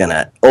person is going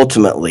to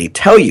ultimately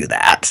tell you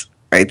that,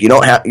 right?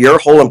 You're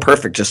whole and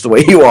perfect just the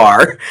way you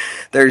are.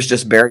 There's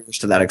just barriers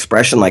to that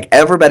expression. Like,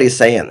 everybody's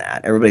saying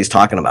that. Everybody's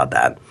talking about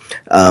that.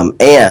 But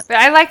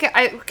I like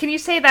it. Can you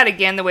say that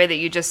again the way that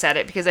you just said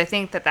it? Because I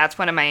think that's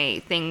one of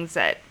my things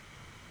that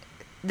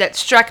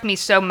struck me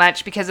so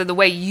much because of the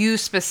way you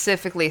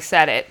specifically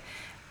said it.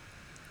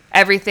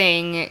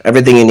 Everything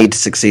you need to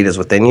succeed is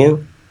within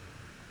you?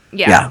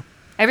 Yeah.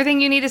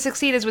 Everything you need to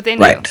succeed is within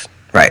you.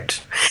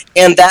 Right.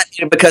 And that,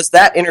 because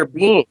that inner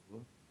being,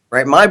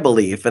 right, my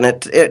belief, and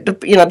it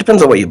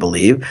depends on what you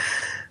believe,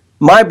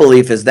 my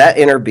belief is that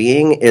inner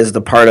being is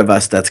the part of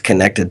us that's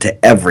connected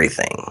to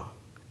everything.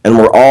 And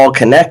we're all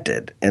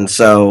connected. And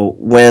so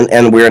we're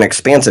an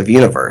expansive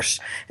universe.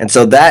 And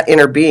so that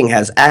inner being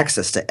has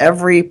access to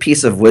every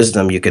piece of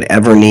wisdom you could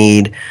ever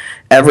need,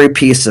 every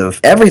piece of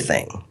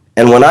everything.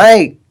 And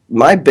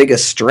my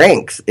biggest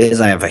strength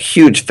is I have a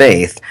huge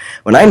faith.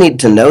 When I need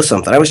to know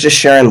something, I was just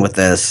sharing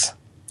this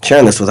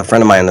with a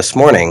friend of mine this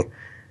morning.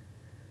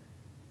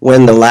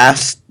 when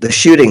the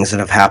shootings that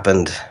have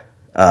happened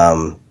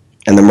and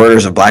the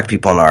murders of black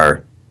people in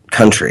our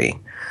country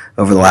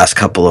over the last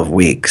couple of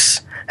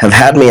weeks have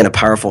had me in a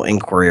powerful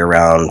inquiry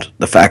around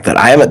the fact that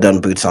I haven't done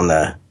boots on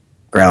the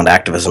ground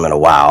activism in a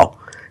while.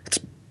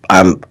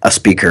 I'm a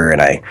speaker and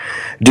I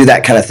do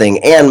that kind of thing,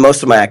 and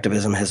most of my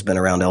activism has been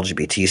around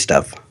LGBT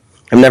stuff.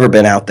 I've never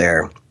been out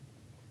there,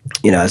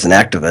 as an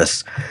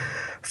activist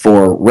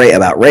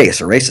about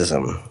race or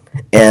racism.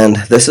 And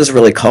this has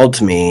really called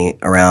to me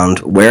around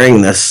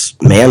wearing this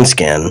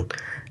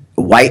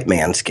white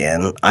man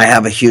skin. I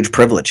have a huge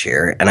privilege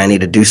here, and I need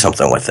to do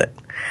something with it.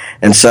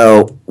 And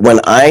so when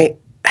I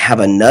have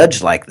a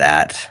nudge like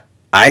that,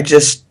 I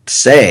just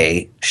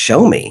say,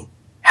 show me,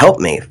 help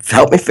me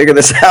figure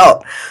this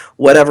out,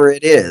 whatever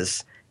it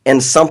is,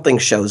 and something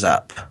shows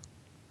up.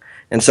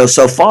 And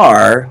so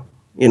far,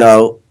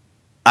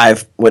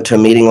 I've went to a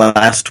meeting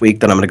last week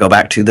that I'm going to go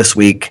back to this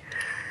week.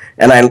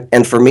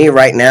 And for me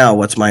right now,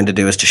 what's mine to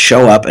do is to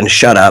show up and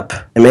shut up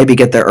and maybe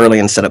get there early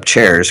and set up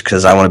chairs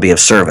because I want to be of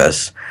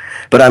service.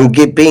 But I'm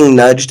being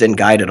nudged and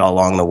guided all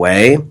along the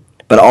way.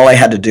 But all I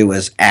had to do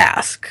was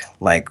ask,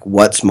 like,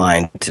 what's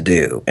mine to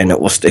do? And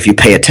if you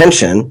pay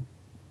attention,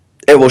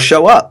 it will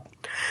show up.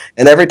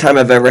 And every time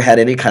I've ever had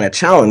any kind of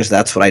challenge,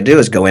 that's what I do,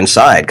 is go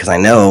inside, because I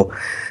know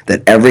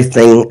that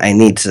everything I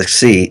need to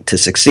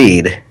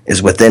succeed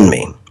is within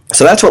me.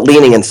 So that's what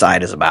leaning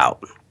inside is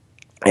about.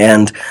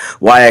 And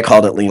why I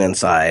called it Lean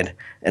Inside,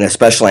 and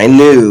especially I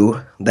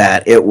knew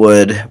that it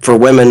would, for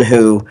women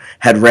who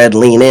had read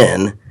Lean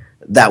In,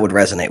 that would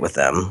resonate with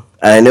them.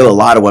 And I knew a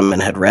lot of women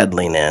had read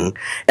Lean In.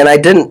 And I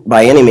didn't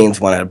by any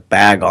means want to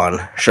bag on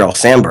Sheryl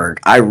Sandberg.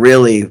 I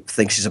really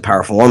think she's a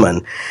powerful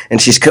woman.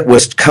 And she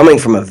was coming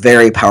from a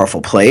very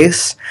powerful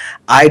place.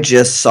 I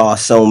just saw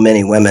so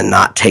many women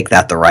not take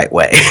that the right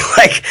way.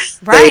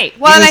 Right.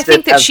 Well, and I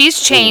think that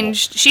she's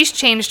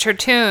changed her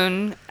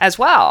tune as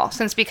well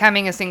since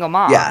becoming a single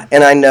mom. Yeah.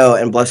 And I know,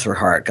 and bless her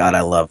heart, God,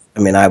 I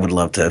would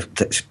love to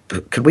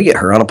could we get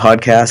her on a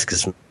podcast?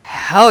 Because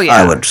hell yeah.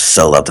 I would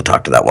so love to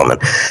talk to that woman.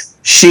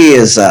 She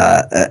is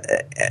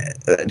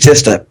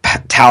just a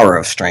tower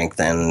of strength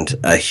and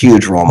a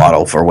huge role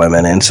model for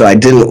women. And so I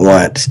didn't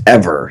want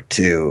ever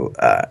to,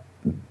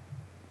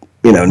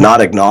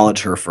 not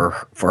acknowledge her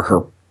for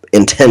her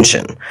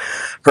intention.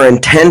 Her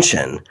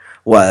intention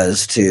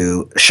was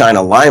to shine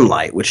a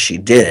limelight, which she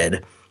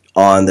did,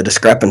 on the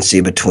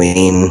discrepancy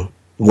between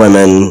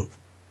women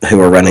who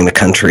are running the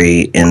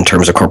country in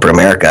terms of corporate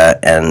America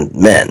and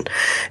men.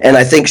 And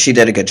I think she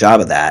did a good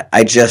job of that.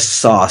 I just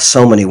saw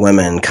so many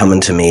women coming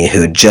to me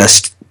who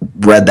just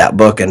read that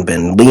book and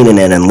been leaning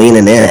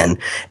in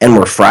and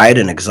were fried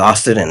and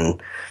exhausted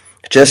and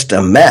just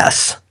a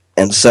mess.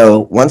 And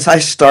so once I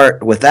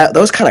start with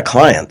those kind of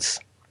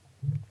clients,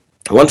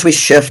 once we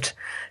shift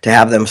to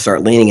have them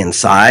start leaning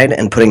inside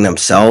and putting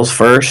themselves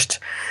first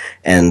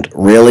and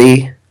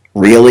really,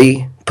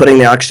 really putting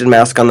the oxygen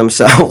mask on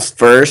themselves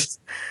first,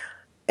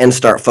 and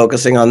start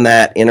focusing on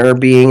that inner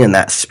being and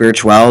that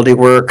spirituality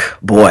work,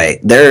 boy,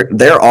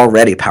 they're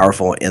already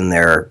powerful in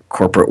their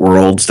corporate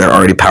worlds. They're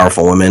already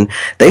powerful women.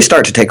 They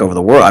start to take over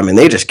the world. I mean,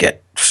 they just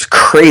get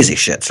crazy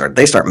shit.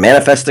 They start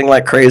manifesting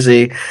like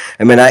crazy.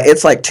 I mean,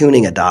 it's like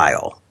tuning a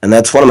dial. And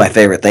that's one of my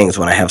favorite things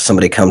when I have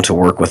somebody come to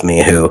work with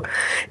me who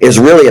is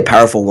really a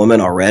powerful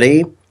woman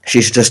already.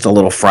 She's just a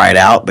little fried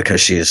out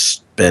because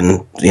she's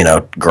been,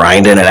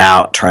 grinding it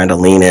out, trying to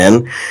lean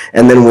in.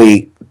 And then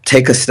we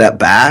take a step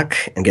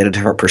back and get a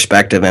different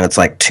perspective, and it's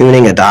like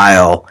tuning a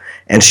dial,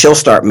 and she'll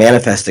start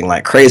manifesting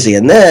like crazy.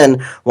 And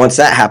then once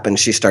that happens,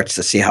 she starts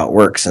to see how it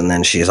works, and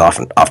then she's off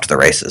to the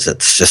races.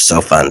 It's just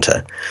so fun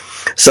to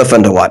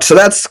watch. So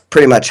that's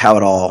pretty much how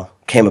it all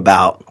came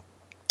about.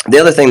 The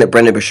other thing that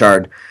Brendon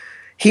Burchard,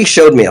 he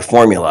showed me a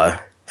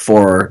formula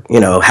for,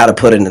 how to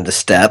put it into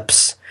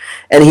steps.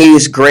 And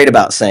he's great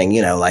about saying,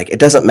 it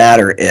doesn't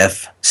matter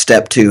if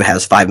step 2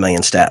 has 5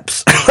 million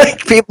steps.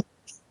 Like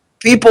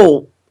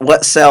people,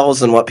 what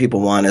sells and what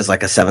people want is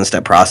like a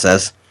 7-step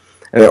process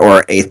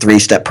or a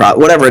 3-step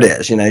whatever it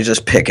is, you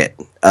just pick it.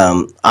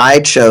 I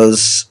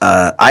just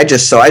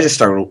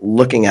started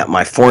looking at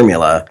my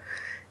formula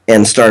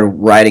and started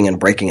writing and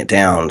breaking it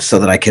down so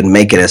that I could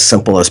make it as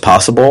simple as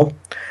possible.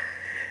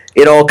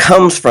 It all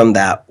comes from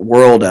that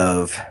world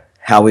of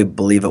how we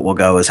believe it will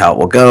go is how it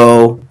will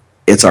go.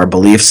 It's our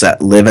beliefs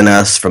that live in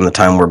us from the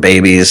time we're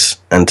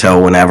babies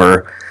until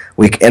whenever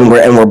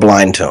we're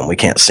blind to them. We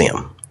can't see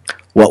them.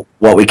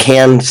 What we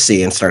can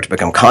see and start to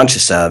become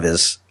conscious of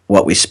is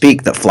what we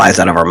speak that flies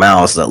out of our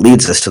mouths that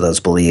leads us to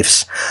those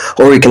beliefs.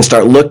 Or we can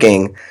start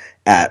looking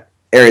at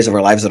areas of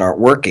our lives that aren't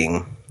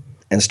working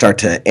and start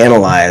to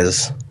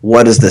analyze,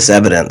 what is this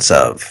evidence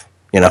of?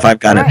 If I've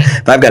got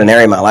an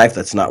area in my life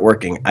that's not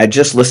working. I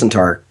just listened to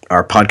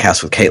our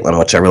podcast with Caitlin,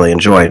 which I really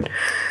enjoyed,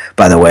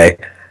 by the way.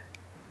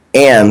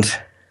 And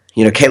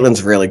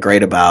Caitlin's really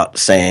great about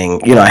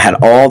saying, I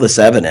had all this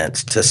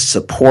evidence to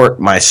support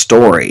my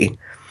story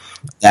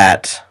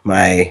that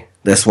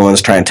this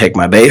woman's trying to take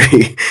my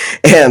baby.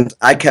 And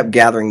I kept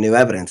gathering new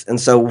evidence. And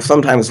so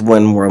sometimes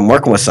when we're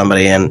working with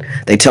somebody and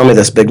they tell me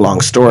this big, long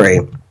story,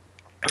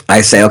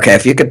 I say, okay,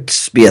 if you could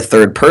be a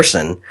third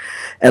person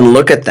and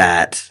look at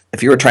that,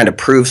 if you were trying to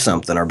prove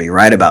something or be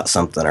right about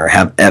something or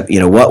have,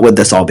 what would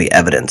this all be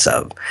evidence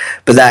of?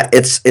 But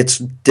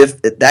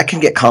that can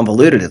get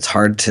convoluted. It's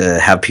hard to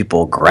have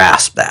people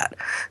grasp that.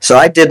 So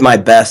I did my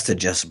best to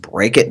just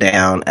break it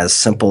down as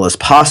simple as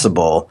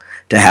possible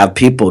to have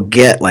people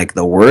get like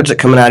the words that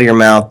coming out of your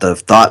mouth, the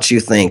thoughts you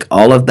think,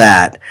 all of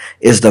that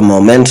is the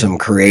momentum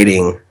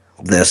creating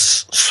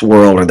this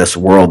swirl or this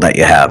world that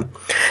you have.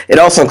 It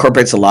also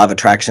incorporates the law of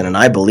attraction, and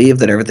I believe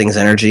that everything's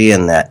energy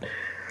and that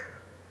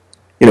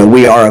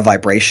we are a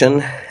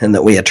vibration and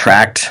that we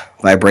attract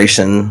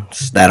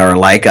vibrations that are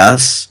like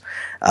us,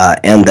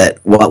 and that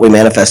what we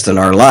manifest in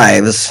our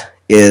lives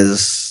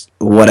is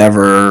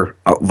whatever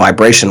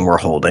vibration we're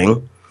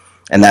holding,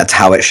 and that's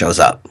how it shows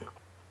up.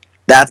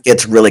 That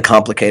gets really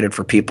complicated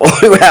for people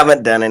who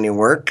haven't done any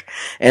work,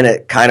 and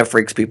it kind of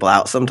freaks people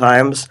out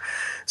sometimes.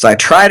 So I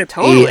try to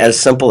be as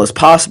simple as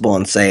possible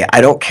and say,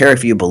 I don't care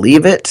if you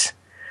believe it,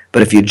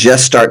 but if you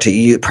just start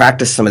to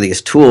practice some of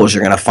these tools,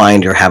 you're going to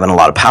find you're having a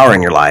lot of power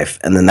in your life,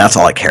 and then that's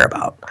all I care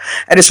about.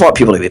 I just want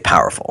people to be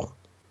powerful.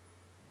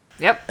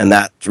 Yep. And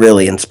that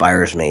really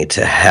inspires me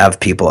to have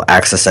people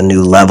access a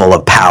new level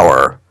of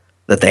power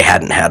that they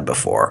hadn't had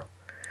before.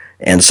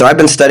 And so I've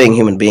been studying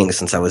human beings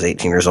since I was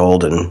 18 years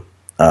old, and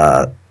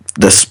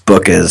this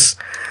book is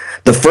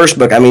the first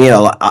book. I mean,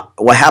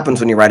 what happens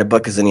when you write a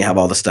book is then you have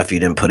all the stuff you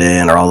didn't put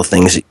in or all the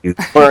things that you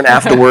learn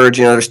afterwards.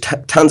 There's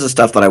tons of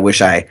stuff that I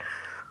wish I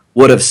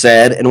would have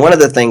said. And one of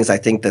the things I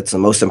think that's the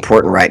most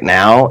important right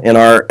now in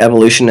our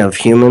evolution of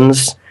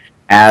humans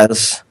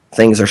as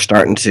things are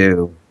starting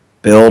to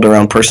build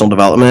around personal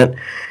development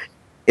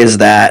is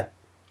that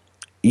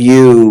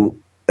and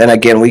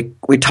again,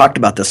 we talked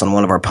about this on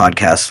one of our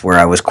podcasts where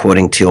I was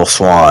quoting Teal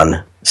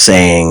Swan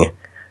saying,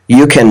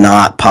 you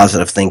cannot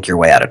positive think your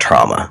way out of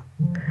trauma.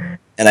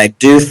 And I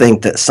do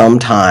think that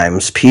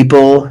sometimes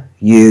people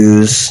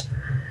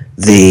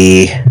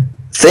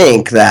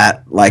think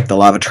that, like the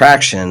law of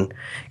attraction,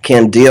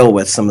 can deal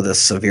with some of the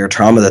severe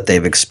trauma that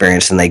they've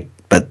experienced,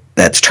 but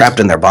that's trapped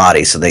in their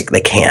body, so they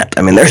can't.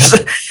 I mean,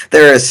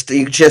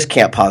 you just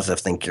can't positive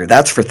think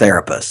that's for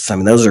therapists. I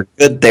mean, those are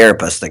good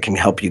therapists that can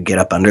help you get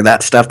up under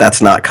that stuff.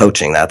 That's not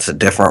coaching. That's a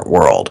different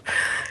world.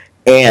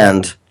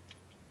 And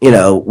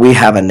we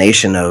have a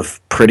nation of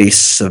pretty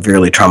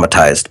severely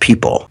traumatized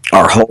people.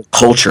 Our whole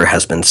culture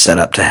has been set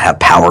up to have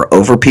power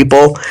over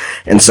people.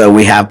 And so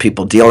we have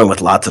people dealing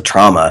with lots of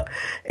trauma.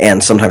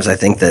 And sometimes I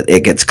think that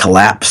it gets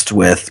collapsed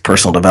with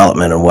personal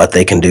development and what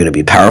they can do to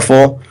be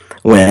powerful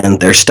when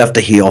there's stuff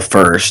to heal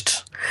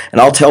first. And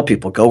I'll tell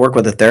people, go work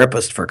with a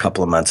therapist for a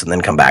couple of months and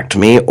then come back to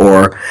me.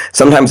 Or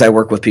sometimes I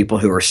work with people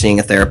who are seeing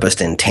a therapist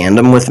in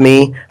tandem with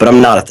me, but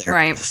I'm not a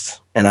therapist. Right.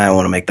 And I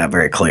want to make that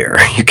very clear.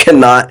 You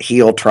cannot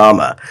heal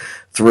trauma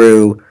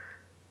through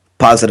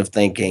positive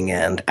thinking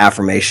and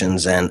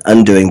affirmations and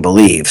undoing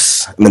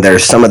beliefs. I mean,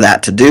 there's some of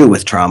that to do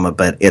with trauma,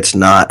 but it's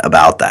not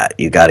about that.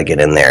 You got to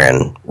get in there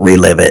and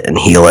relive it and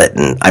heal it.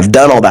 And I've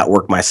done all that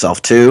work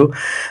myself too.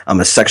 I'm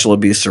a sexual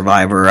abuse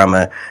survivor.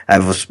 I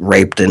was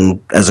raped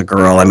as a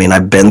girl. I mean,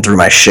 I've been through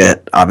my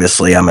shit.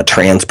 Obviously, I'm a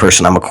trans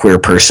person. I'm a queer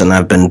person.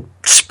 I've been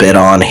spit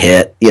on,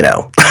 hit,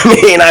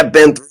 I mean, I've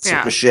been through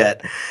some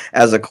shit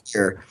as a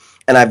queer.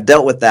 And I've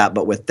dealt with that,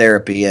 but with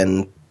therapy,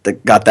 and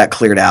got that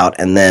cleared out,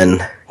 and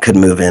then could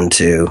move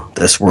into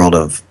this world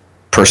of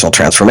personal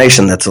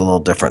transformation that's a little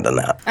different than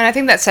that. And I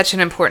think that's such an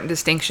important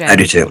distinction. I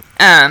do too.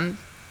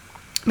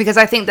 Because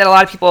I think that a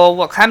lot of people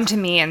will come to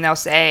me and they'll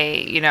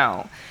say,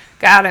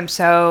 God, I'm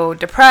so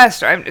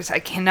depressed, or I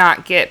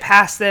cannot get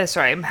past this,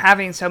 or I'm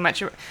having so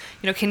much,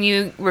 can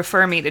you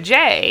refer me to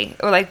Jay?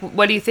 Or like,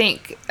 what do you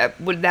think?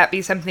 Would that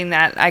be something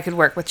that I could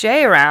work with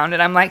Jay around?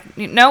 And I'm like,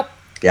 nope.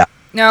 Yeah.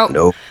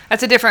 No,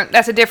 that's a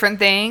different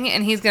thing,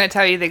 and he's going to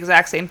tell you the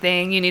exact same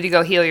thing. You need to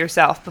go heal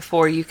yourself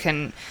before you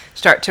can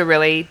start to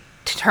really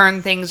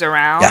turn things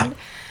around. Yeah.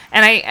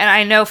 And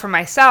I know for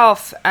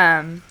myself,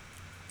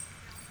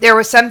 there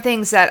were some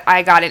things that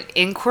I got an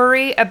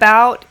inquiry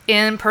about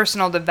in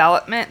personal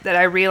development that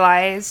I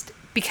realized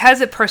because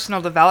of personal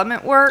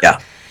development work.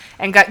 Yeah.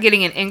 And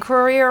getting an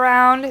inquiry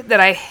around that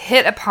I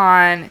hit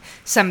upon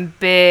some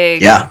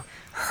big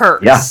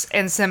hurts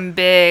and some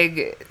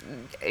big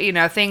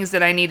things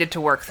that I needed to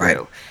work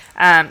through.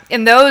 Right.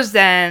 And those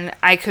then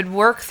I could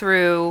work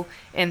through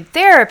in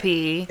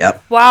therapy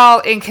while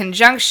in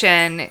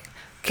conjunction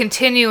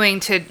continuing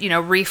to,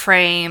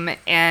 reframe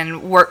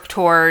and work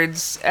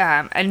towards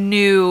a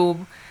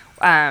new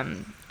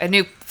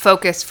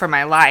focus for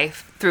my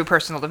life through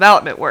personal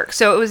development work.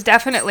 So it was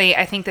definitely,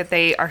 I think that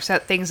they are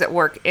things that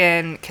work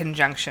in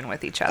conjunction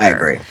with each other. I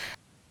agree.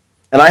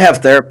 And I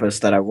have therapists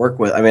that I work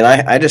with. I mean,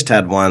 I just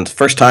had one.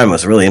 First time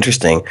was really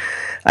interesting.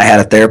 I had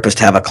a therapist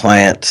have a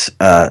client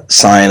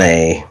sign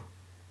a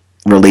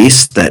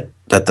release that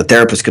the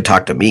therapist could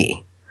talk to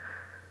me.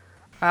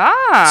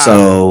 Ah.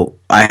 So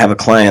I have a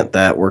client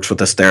that works with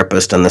this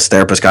therapist, and this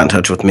therapist got in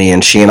touch with me,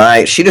 and she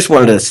just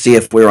wanted to see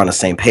if we were on the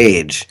same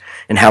page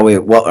and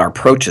what our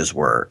approaches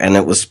were. And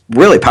it was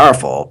really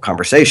powerful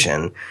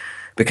conversation.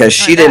 because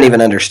she didn't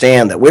even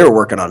understand that we were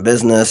working on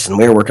business and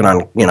we were working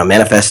on,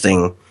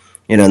 manifesting,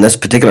 and this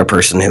particular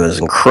person who is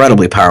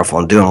incredibly powerful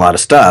and doing a lot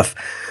of stuff,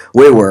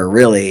 we were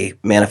really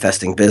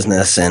manifesting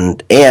business.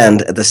 And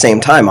at the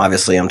same time,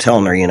 obviously, I'm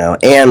telling her,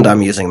 and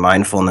I'm using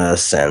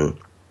mindfulness and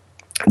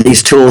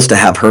these tools to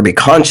have her be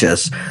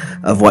conscious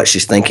of what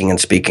she's thinking and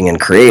speaking and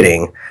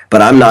creating,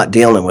 but I'm not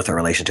dealing with a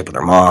relationship with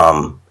her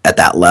mom at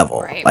that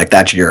level. Right. Like,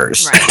 that's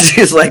yours. Right.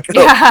 She's like,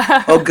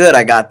 oh, good,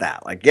 I got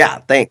that. Like, yeah,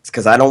 thanks,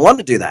 because I don't want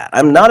to do that.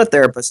 I'm not a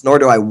therapist, nor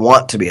do I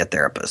want to be a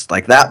therapist.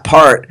 Like, that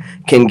part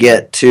can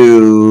get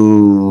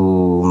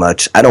too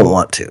much. I don't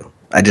want to.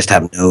 I just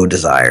have no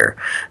desire.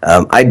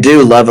 I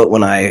do love it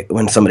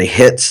when somebody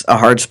hits a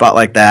hard spot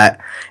like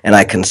that, and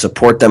I can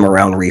support them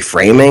around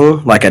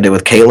reframing, like I did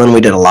with Caitlin.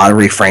 We did a lot of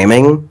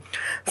reframing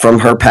from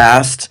her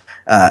past,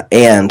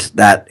 and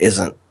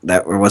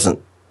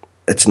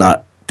it's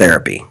not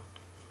therapy.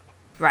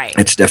 Right.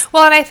 It's different.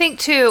 Well, and I think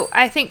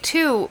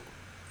too,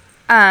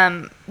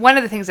 one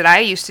of the things that I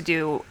used to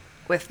do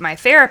with my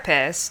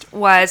therapist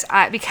was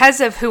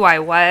because of who I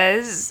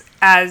was,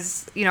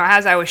 as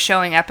I was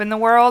showing up in the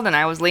world, and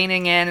I was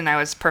leaning in, and I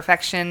was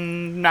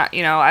perfection,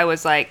 I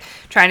was like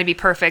trying to be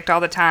perfect all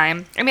the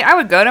time. I mean, I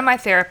would go to my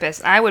therapist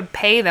and I would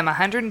pay them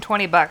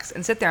 $120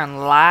 and sit there and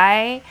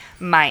lie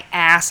my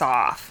ass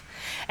off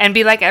and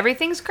be like,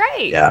 everything's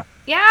great. Yeah.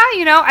 Yeah,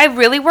 I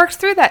really worked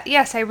through that.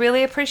 Yes, I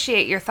really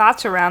appreciate your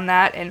thoughts around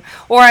that.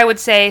 Or I would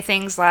say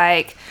things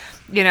like,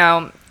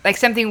 like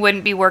something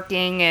wouldn't be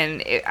working,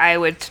 and I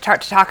would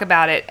start to talk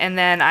about it, and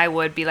then I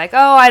would be like, oh,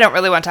 I don't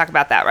really want to talk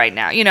about that right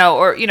now,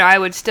 or I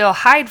would still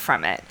hide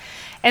from it.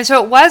 And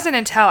so it wasn't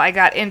until I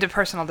got into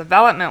personal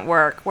development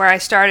work where I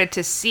started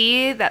to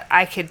see that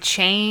I could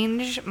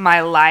change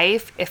my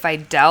life if I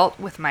dealt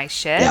with my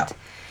shit,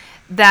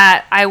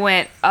 that I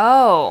went,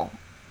 oh,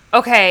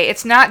 okay,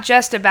 it's not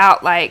just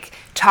about like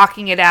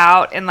talking it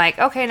out and like,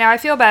 okay, now I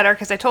feel better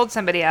because I told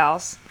somebody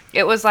else.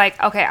 It was like,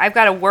 okay, I've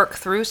got to work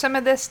through some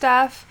of this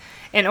stuff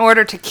in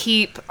order to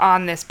keep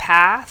on this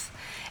path.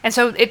 And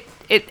so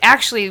it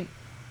actually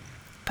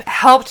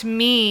helped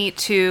me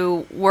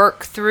to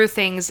work through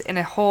things in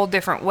a whole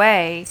different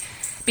way,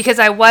 because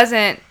I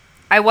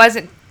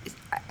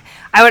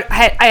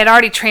had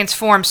already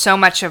transformed so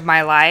much of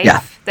my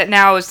life that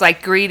now I was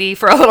like greedy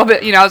for a little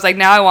bit. I was like,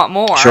 now I want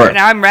more. Sure.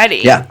 Now I'm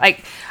ready. Yeah.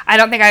 Like, I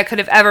don't think I could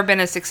have ever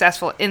been as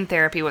successful in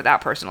therapy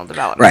without personal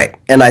development. Right.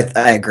 And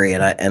I agree.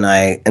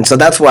 And so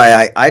that's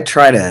why I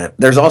try to,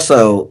 there's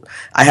also,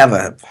 I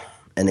have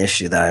an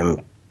issue that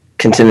I'm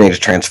continuing to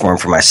transform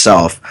for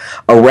myself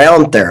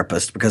around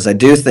therapists, because I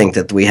do think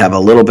that we have a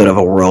little bit of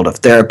a world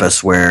of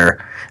therapists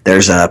where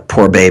there's a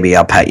poor baby,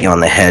 I'll pat you on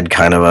the head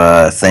kind of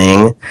a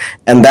thing,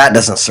 and that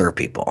doesn't serve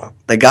people.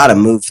 They got to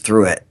move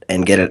through it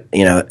and get it,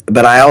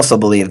 but I also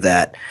believe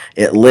that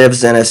it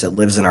lives in us, it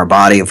lives in our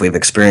body if we've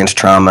experienced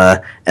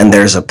trauma, and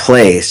there's a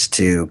place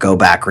to go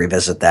back,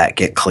 revisit that,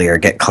 get clear,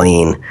 get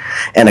clean.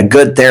 And a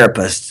good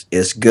therapist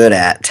is good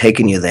at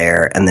taking you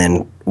there and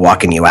then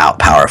walking you out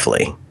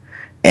powerfully.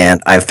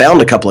 And I've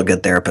found a couple of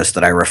good therapists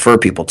that I refer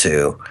people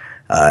to,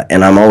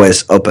 and I'm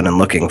always open and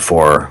looking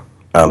for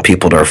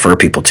people to refer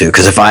people to,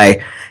 because if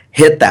I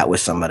hit that with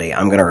somebody,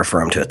 I'm going to refer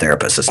them to a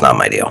therapist. It's not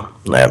my deal.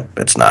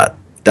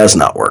 Does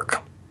not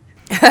work.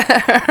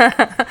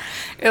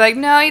 You're like,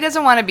 no, he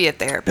doesn't want to be a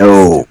therapist.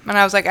 No. And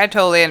I was like, I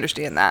totally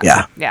understand that.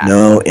 Yeah.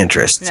 No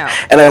interest. No.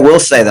 And I will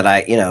say that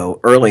I,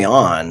 early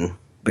on,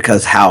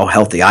 because how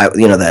healthy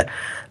that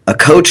a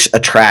coach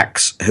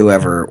attracts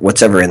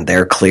whatever in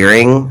their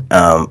clearing,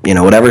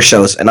 whatever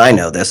shows, and I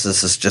know this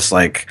is just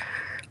like,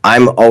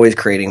 I'm always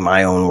creating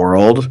my own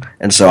world,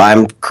 and so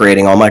I'm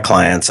creating all my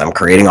clients, I'm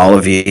creating all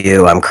of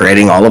you, I'm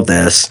creating all of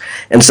this.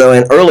 And so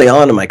early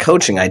on in my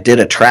coaching, I did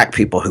attract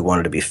people who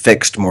wanted to be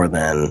fixed more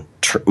than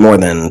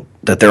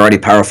that they're already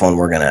powerful and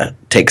we're going to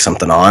take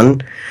something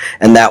on.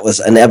 And that was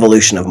an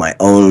evolution of my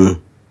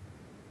own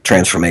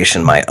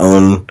transformation, my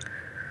own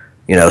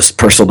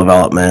personal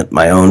development,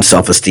 my own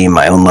self-esteem,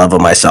 my own love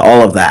of myself,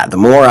 all of that. The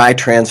more I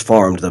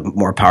transformed, the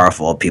more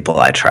powerful people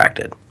I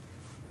attracted.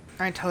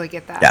 I totally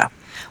get that. Yeah.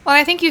 Well,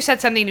 I think you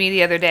said something to me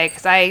the other day,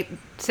 because I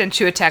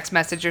sent you a text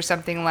message or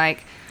something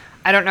like,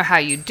 I don't know how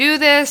you do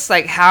this.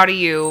 Like, how do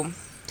you,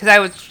 because I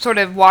was sort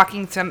of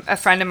walking a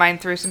friend of mine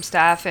through some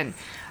stuff, and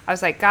I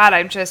was like, God,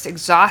 I'm just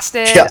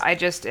exhausted. Yeah. I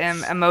just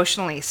am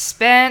emotionally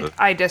spent.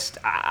 I just,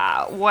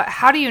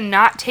 how do you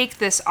not take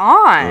this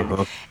on?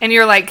 Uh-huh. And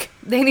you're like,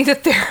 they need a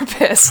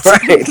therapist,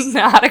 right.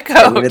 Not a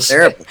coach. They need a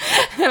therapist.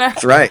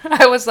 That's right.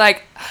 I was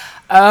like,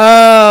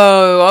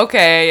 oh,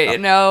 okay.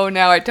 No,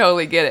 now I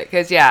totally get it.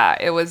 Because,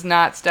 it was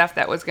not stuff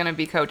that was going to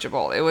be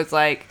coachable. It was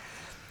like,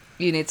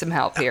 you need some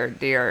help here,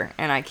 dear.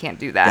 And I can't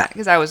do that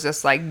because I was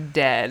just like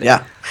dead.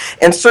 Yeah.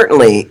 And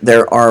certainly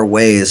there are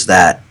ways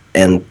that,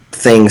 and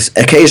things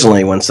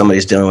occasionally when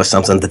somebody's dealing with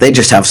something that they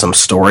just have some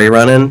story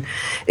running.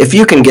 If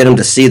you can get them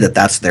to see that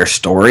that's their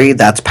story,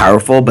 that's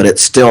powerful, but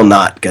it's still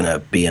not going to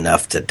be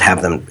enough to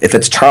have them. If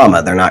it's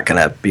trauma, they're not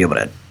going to be able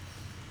to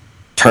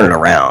turn it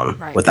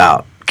around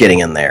without getting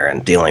in there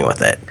and dealing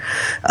with it.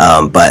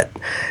 But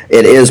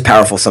it is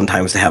powerful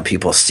sometimes to have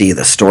people see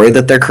the story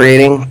that they're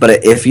creating.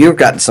 But if you've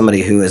got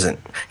somebody who isn't,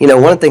 one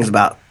of the things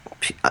about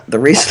the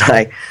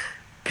reason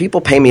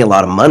people pay me a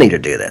lot of money to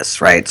do this,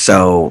 right?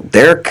 So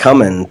they're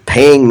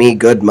paying me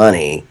good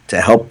money to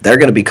help. They're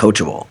going to be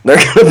coachable.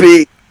 They're going to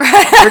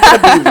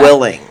be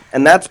willing.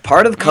 And that's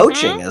part of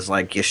coaching is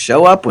like you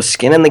show up with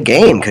skin in the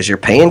game because you're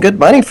paying good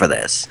money for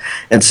this.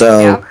 And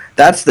so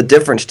that's the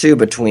difference too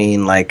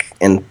between like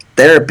in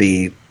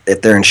therapy,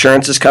 if their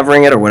insurance is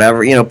covering it or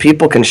whatever,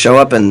 people can show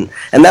up and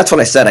that's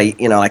what I said.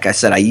 Like I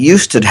said, I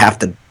used to have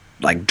to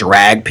like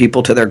drag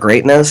people to their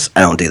greatness.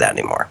 I don't do that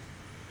anymore.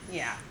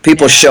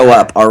 People show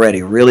up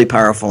already really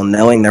powerful,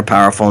 knowing they're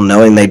powerful,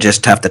 knowing they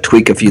just have to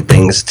tweak a few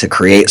things to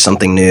create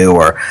something new,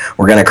 or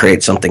we're going to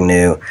create something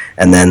new,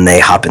 and then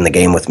they hop in the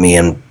game with me,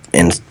 and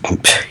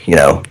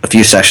a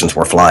few sessions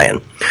we're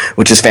flying,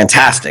 which is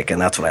fantastic, and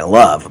that's what I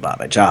love about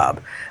my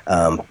job.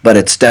 But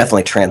it's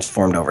definitely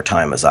transformed over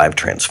time as I've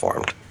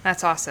transformed.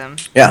 That's awesome.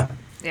 Yeah.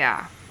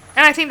 Yeah.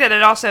 And I think that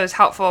it also is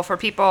helpful for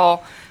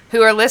people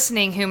who are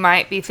listening who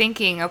might be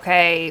thinking,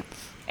 okay...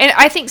 And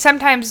I think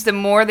sometimes the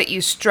more that you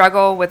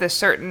struggle with a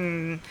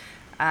certain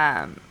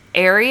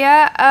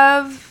area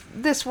of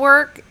this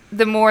work,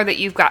 the more that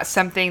you've got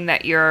something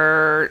that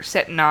you're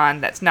sitting on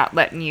that's not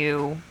letting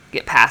you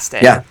get past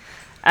it. Yeah.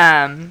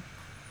 And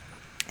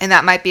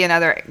that might be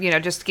another,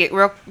 just get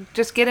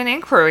an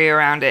inquiry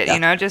around it.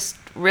 Just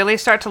really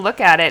start to look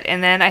at it,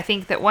 and then I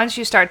think that once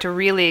you start to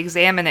really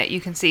examine it,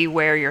 you can see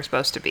where you're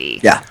supposed to be.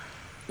 Yeah.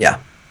 Yeah.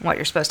 What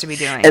you're supposed to be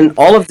doing. And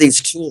all of these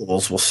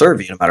tools will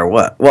serve you no matter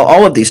what. Well,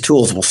 all of these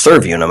tools will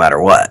serve you no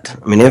matter what.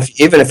 I mean,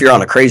 even if you're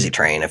on a crazy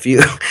train, if you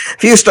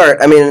start,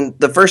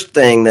 the first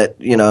thing that,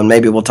 and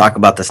maybe we'll talk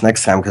about this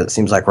next time because it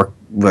seems like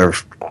we're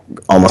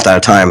almost out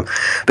of time.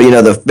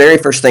 But, the very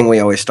first thing we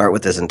always start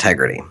with is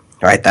integrity,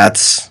 right?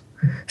 That's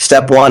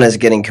step one is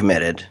getting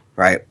committed,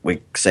 right?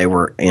 We say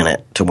we're in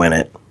it to win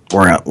it.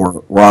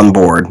 We're on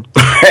board,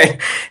 right?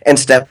 And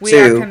step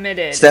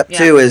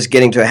two is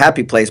getting to a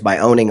happy place by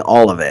owning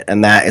all of it,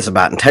 and that is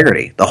about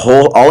integrity.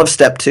 All of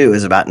step two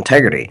is about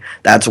integrity.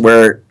 That's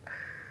where,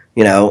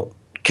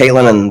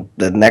 Caitlin and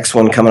the next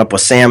one coming up with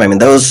Sam.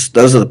 Those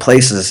are the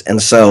places.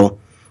 And so,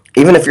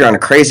 even if you're on a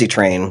crazy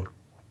train,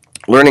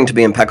 learning to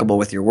be impeccable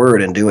with your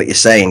word and do what you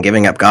say, and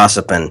giving up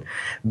gossip and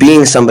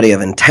being somebody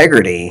of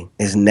integrity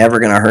is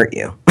never going to hurt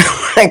you.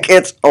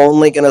 It's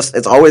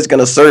always going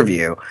to serve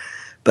you.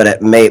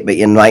 But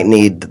you might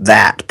need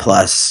that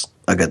plus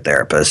a good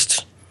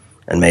therapist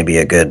and maybe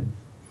a good,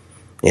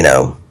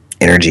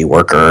 energy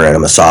worker and a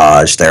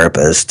massage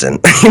therapist. And,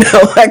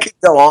 I could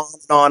go on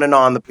and on and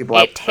on. The people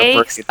it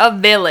takes a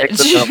village.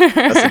 Yes, it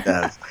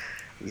does.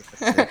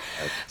 Yes, it does.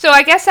 So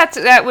I guess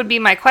that would be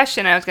my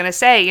question. I was going to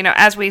say,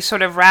 as we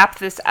sort of wrap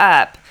this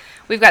up,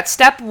 we've got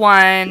step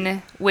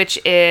one,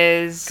 which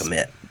is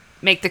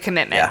make the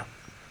commitment. Yeah.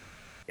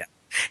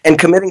 And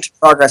committing to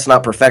progress,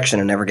 not perfection,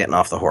 and never getting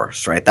off the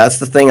horse, right? That's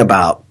the thing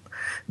about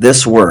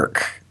this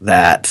work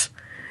that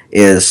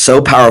is so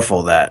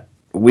powerful that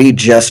we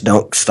just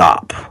don't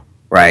stop,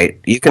 right?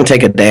 You can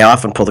take a day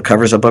off and pull the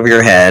covers up over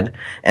your head,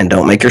 and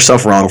don't make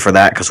yourself wrong for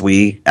that, because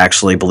we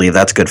actually believe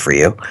that's good for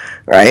you,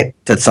 right?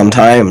 That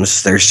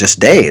sometimes there's just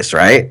days,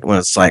 right? When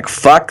it's like,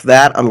 fuck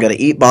that, I'm going to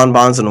eat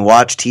bonbons and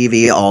watch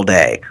TV all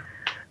day.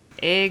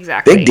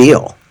 Exactly. Big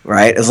deal,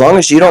 right? As long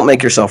as you don't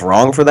make yourself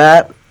wrong for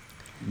that,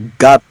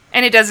 God.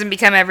 And it doesn't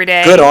become every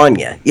day. Good on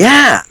you.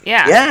 Yeah.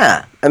 Yeah.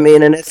 Yeah. And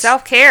it's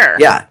self-care.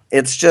 Yeah.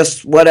 It's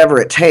just whatever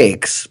it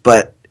takes,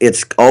 but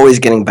it's always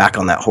getting back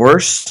on that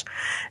horse.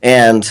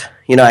 And,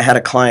 I had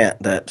a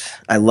client that,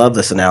 I love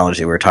this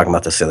analogy. We were talking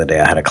about this the other day.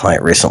 I had a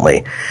client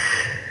recently.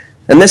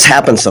 And this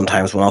happens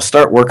sometimes when I'll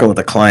start working with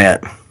a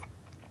client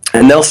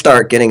and they'll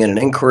start getting in an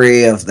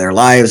inquiry of their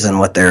lives and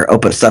what their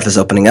open stuff is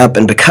opening up.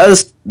 And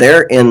because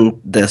they're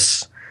in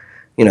this,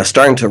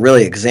 starting to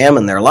really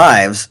examine their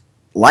lives,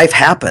 life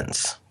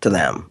happens to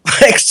them.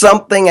 Like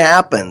something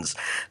happens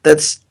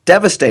that's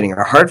devastating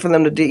or hard for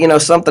them to do.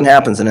 Something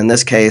happens. And in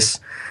this case,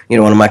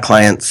 one of my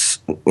clients,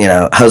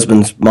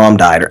 husband's mom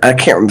died. Or I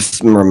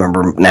can't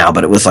remember now,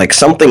 but it was like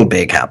something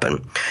big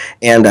happened.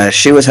 And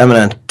she was having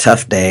a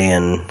tough day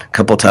and a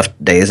couple tough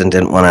days and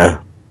didn't want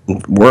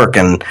to work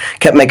and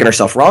kept making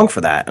herself wrong for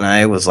that. And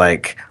I was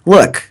like,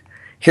 look,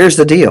 here's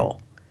the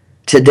deal.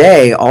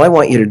 Today, all I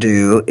want you to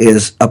do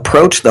is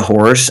approach the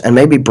horse and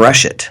maybe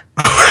brush it.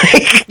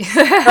 You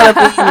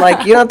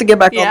don't have to get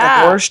back on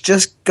the horse.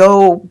 Just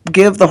go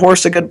give the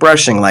horse a good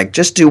brushing.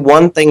 Just do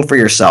one thing for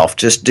yourself.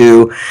 Just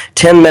do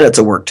 10 minutes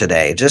of work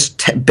today.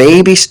 Just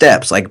baby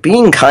steps.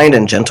 Being kind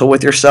and gentle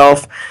with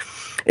yourself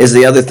is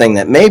the other thing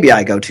that maybe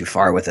I go too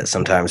far with it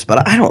sometimes.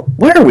 But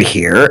why are we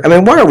here?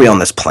 Why are we on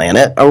this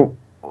planet?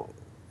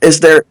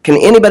 Can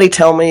anybody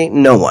tell me?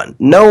 No one.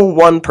 No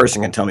one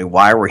person can tell me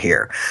why we're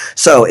here.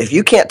 So if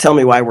you can't tell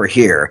me why we're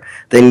here,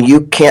 then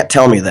you can't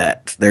tell me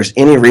that there's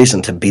any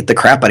reason to beat the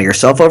crap out of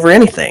yourself over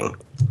anything.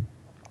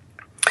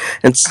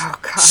 And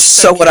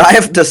so what I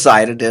have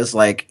decided is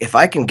if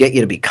I can get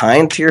you to be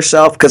kind to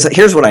yourself, because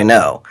here's what I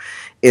know.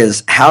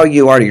 is how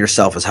you are to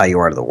yourself is how you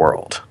are to the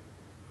world.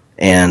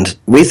 And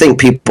we think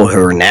people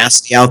who are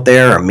nasty out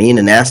there are mean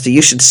and nasty.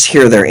 You should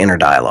hear their inner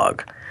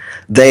dialogue.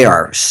 They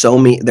are so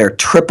mean. They're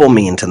triple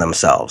mean to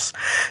themselves.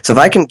 So if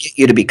I can get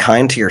you to be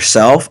kind to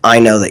yourself, I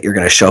know that you're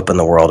going to show up in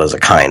the world as a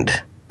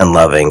kind and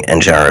loving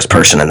and generous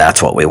person, and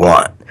that's what we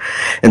want.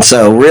 And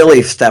so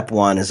really step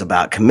one is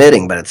about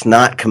committing, but it's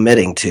not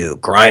committing to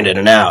grinding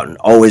it out and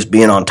always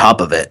being on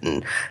top of it.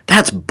 And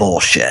that's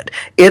bullshit.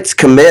 It's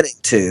committing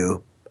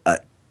to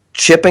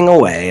chipping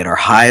away at our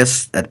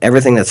highest, at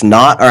everything that's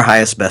not our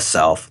highest best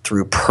self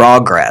through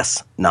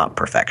progress, not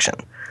perfection.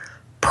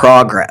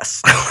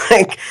 Progress.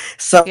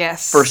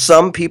 For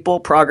some people,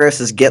 progress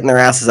is getting their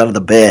asses out of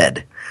the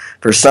bed.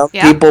 For some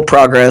people,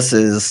 progress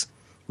is,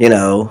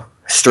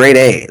 straight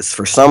A's.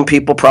 For some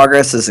people,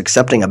 progress is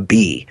accepting a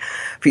B.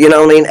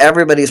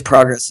 Everybody's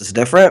progress is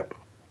different,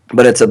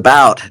 but it's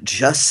about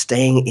just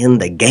staying in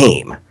the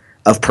game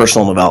of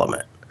personal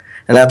development.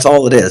 And that's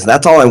all it is.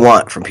 That's all I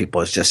want from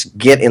people is just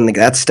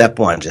that's step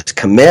one. Just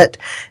commit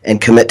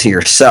to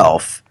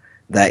yourself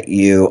that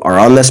you are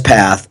on this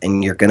path,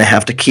 and you're going to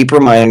have to keep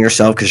reminding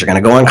yourself because you're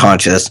going to go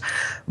unconscious,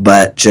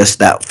 but just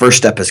that first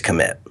step is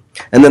commit.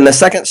 And then the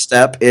second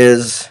step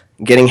is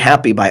getting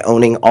happy by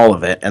owning all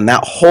of it. And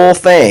that whole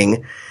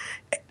thing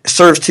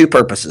serves two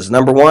purposes.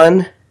 Number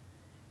one,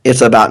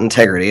 it's about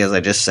integrity, as I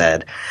just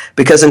said,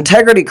 because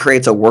integrity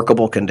creates a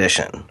workable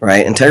condition,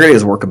 right? Integrity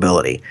is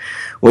workability.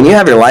 When you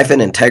have your life in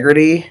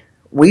integrity,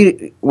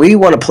 we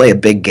want to play a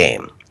big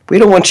game. We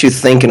don't want you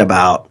thinking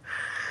about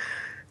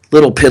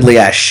little piddly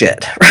ass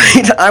shit,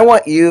 right? I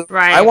want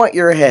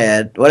your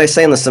head, what I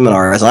say in the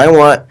seminar is I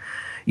want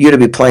you to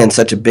be playing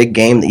such a big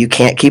game that you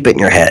can't keep it in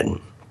your head.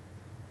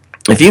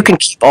 If you can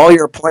keep all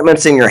your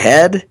appointments in your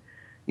head,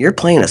 you're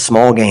playing a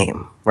small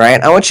game,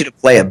 right? I want you to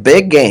play a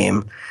big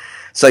game.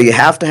 So you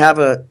have to have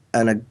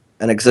an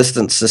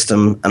existence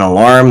system, an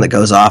alarm that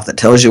goes off that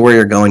tells you where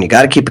you're going. You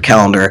got to keep a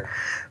calendar.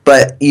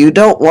 But you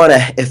don't want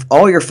to, if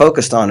all you're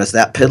focused on is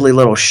that piddly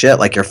little shit,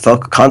 like you're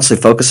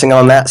constantly focusing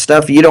on that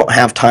stuff, you don't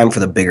have time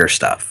for the bigger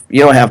stuff. You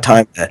don't have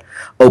time to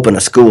open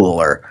a school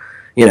or,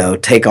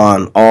 take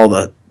on all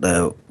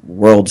the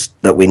worlds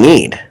that we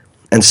need.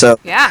 And so,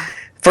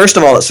 first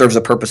of all, it serves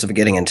the purpose of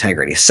getting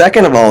integrity.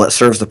 Second of all, it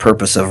serves the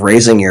purpose of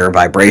raising your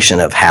vibration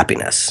of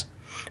happiness.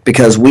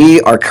 Because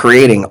we are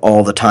creating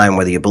all the time,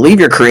 whether you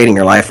believe you're creating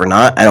your life or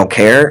not, I don't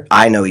care.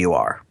 I know you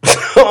are.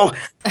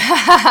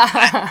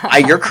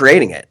 You're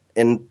creating it,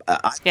 and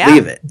I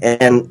believe it.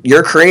 And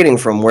you're creating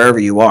from wherever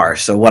you are.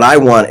 So what I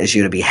want is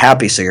you to be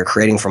happy, so you're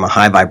creating from a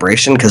high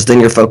vibration, because then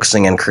you're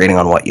focusing and creating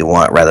on what you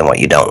want rather than what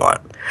you don't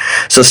want.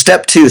 So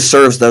step two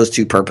serves those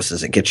two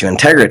purposes. It gets you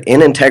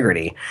in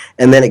integrity,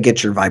 and then it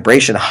gets your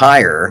vibration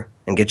higher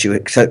and gets you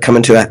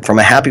coming from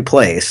a happy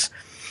place,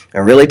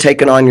 and really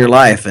taking on your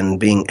life and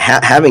being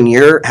having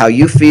how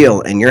you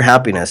feel and your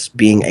happiness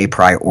being a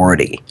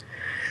priority.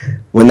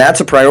 When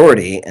that's a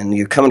priority and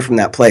you're coming from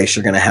that place,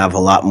 you're going to have a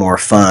lot more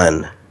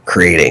fun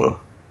creating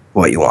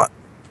what you want.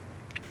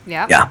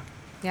 Yep.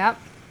 And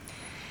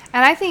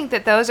I think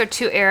that those are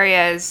two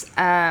areas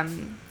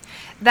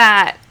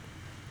that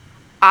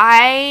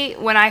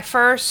when I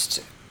first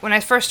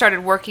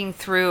started working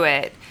through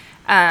it,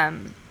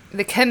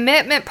 the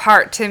commitment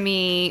part to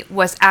me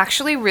was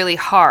actually really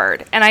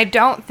hard. And I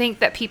don't think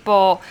that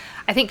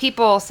I think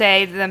people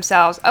say to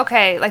themselves,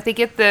 okay, like they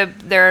get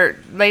their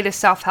latest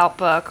self-help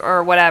book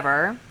or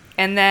whatever,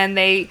 and then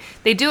they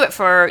do it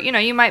for,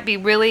 you might be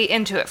really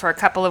into it for a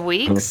couple of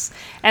weeks,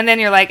 and then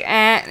you're like,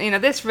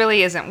 this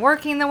really isn't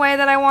working the way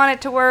that I want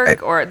it to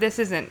work, or this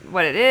isn't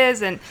what it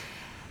is, and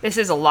this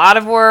is a lot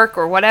of work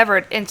or whatever.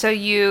 And so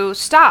you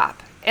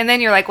stop, and then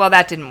you're like, well,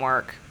 that didn't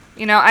work.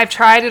 I've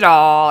tried it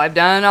all. I've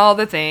done all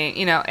the things,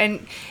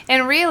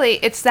 and really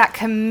it's that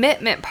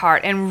commitment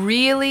part and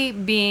really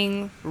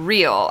being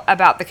real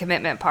about the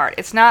commitment part.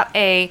 It's not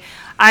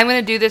I'm going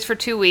to do this for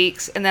 2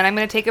 weeks, and then I'm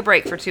going to take a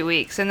break for 2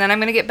 weeks, and then I'm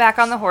going to get back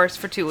on the horse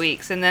for 2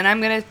 weeks, and then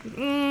I'm going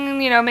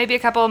to, maybe a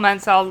couple of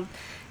months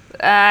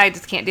I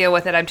just can't deal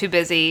with it. I'm too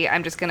busy.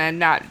 I'm just going to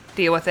not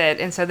deal with it.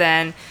 And so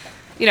then,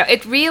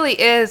 it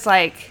really is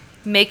like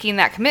making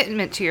that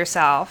commitment to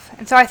yourself.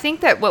 And so I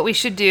think that what we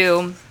should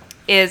do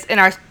is in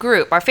our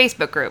group, our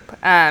Facebook group,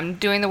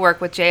 doing the work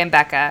with Jay and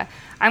Becca,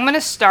 I'm going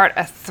to start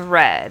a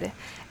thread,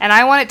 and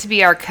I want it to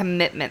be our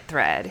commitment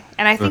thread.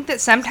 And I think that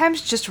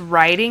sometimes just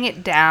writing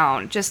it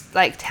down, just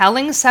like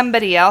telling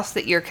somebody else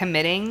that you're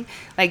committing,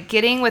 like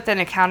getting with an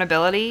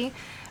accountability,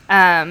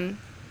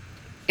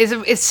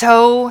 is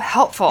so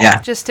helpful.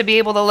 Just to be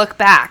able to look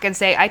back and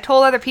say, I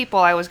told other people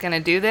I was going to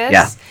do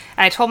this,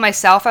 and I told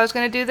myself I was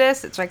going to do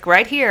this. It's like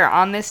right here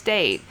on this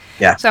date.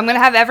 So I'm going to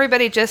have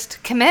everybody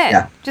just commit.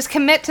 Just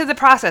commit to the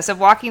process of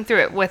walking through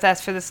it with us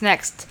for this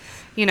next,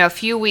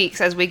 few weeks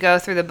as we go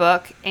through the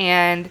book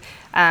and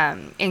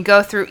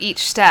go through each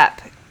step.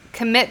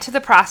 Commit to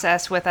the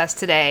process with us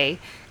today.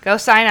 Go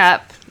sign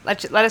up.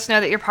 Let us know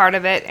that you're part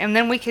of it, and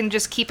then we can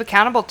just keep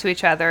accountable to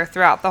each other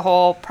throughout the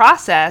whole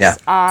process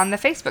on the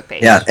Facebook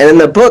page. And in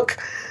the book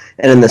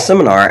and in the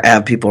seminar, I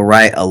have people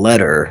write a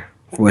letter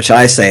which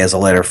I say is a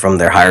letter from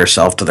their higher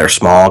self to their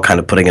small, kind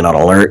of putting it on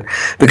alert,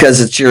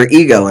 because it's your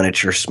ego and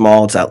it's your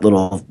small, it's that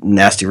little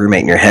nasty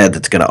roommate in your head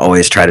that's going to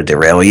always try to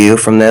derail you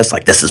from this.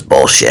 Like, this is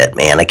bullshit,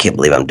 man. I can't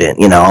believe I'm doing,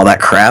 all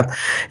that crap.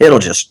 It'll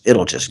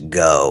just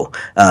go.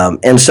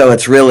 And so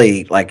it's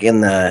really like in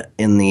the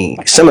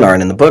seminar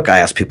and in the book, I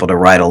asked people to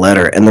write a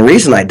letter. And the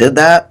reason I did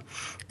that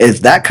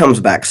is that comes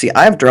back. See,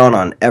 I've drawn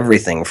on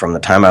everything from the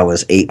time I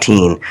was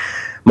 18.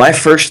 My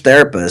first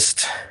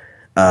therapist,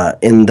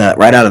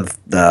 right out of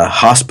the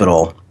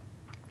hospital,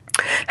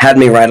 had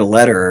me write a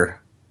letter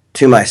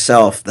to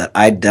myself that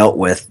I dealt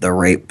with the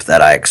rape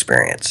that I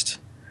experienced,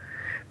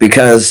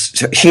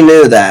 because she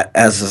knew that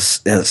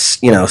as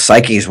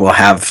psyches will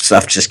have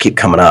stuff just keep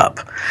coming up.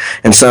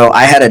 And so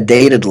I had a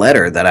dated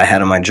letter that I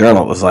had in my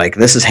journal. It was like,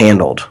 this is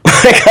handled.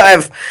 Like,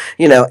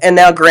 and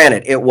now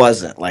granted, it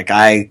wasn't like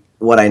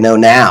what I know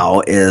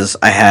now is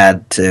I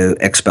had to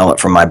expel it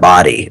from my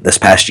body. This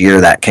past year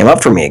that came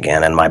up for me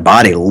again, and my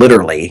body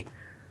literally,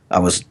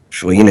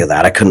 you knew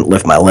that, I couldn't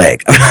lift my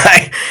leg.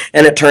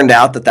 And it turned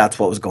out that that's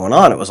what was going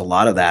on. It was a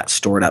lot of that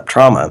stored up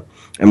trauma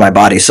in my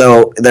body.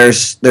 So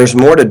there's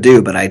more to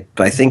do, but I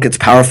think it's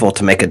powerful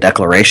to make a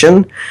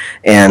declaration.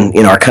 And,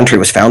 our country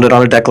was founded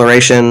on a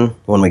declaration.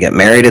 When we get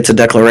married, it's a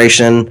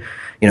declaration.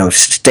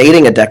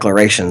 Stating a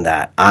declaration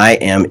that I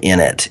am in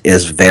it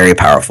is very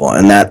powerful.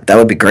 And that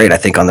would be great, I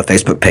think, on the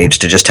Facebook page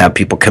to just have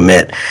people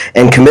commit.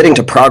 And committing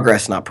to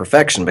progress, not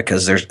perfection,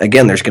 because there's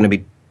going to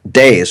be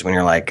days when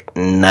you're like,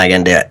 not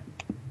gonna do it.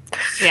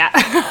 Yeah.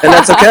 And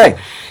that's okay.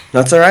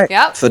 That's all right.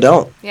 Yep. So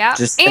don't. Yeah.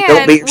 Just and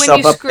don't beat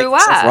yourself up. Screw make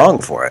yourself wrong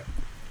for it.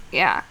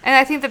 Yeah. And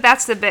I think that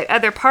that's the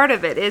other part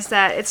of it is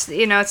that it's,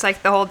 it's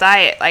like the whole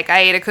diet. Like, I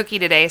ate a cookie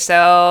today,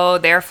 so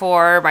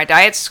therefore my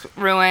diet's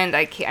ruined.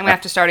 I'm going to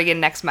have to start again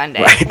next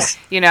Monday. Right.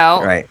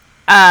 Right.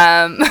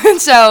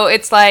 So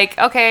it's like,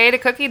 okay, I ate a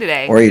cookie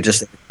today. Or you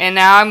just... And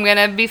now I'm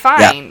going to be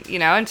fine,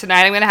 and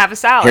tonight I'm going to have a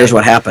salad. Here's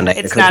what happened.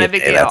 It's not a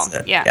big deal. That's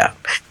it. Yeah.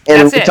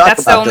 And that's we it. talked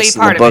That's about the only this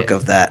in part the book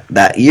of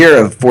that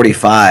year of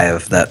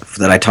 45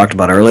 that I talked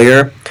about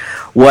earlier.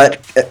 What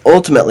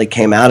ultimately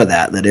came out of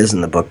that is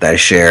in the book that I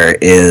share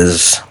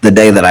is the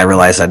day that I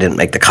realized I didn't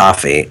make the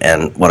coffee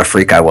and what a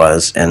freak I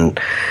was, and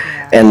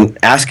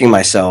asking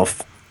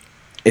myself,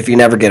 if you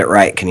never get it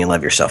right, can you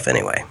love yourself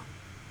anyway?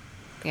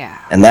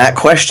 Yeah. And that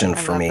question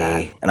for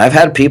me, and I've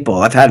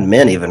had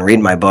men even read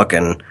my book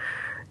and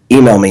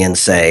email me and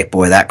say,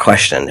 boy, that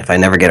question, if I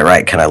never get it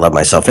right, can I love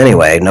myself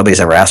anyway? Nobody's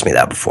ever asked me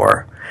that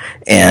before.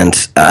 And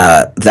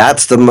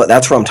that's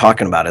what I'm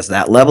talking about, is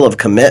that level of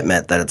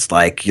commitment that it's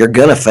like, you're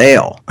going to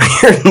fail.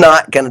 You're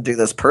not going to do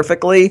this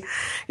perfectly.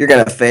 You're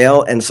going to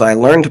fail. And so I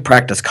learned to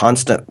practice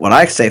constant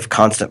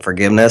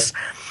forgiveness.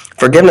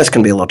 Forgiveness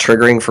can be a little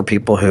triggering for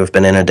people who have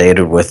been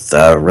inundated with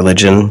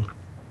religion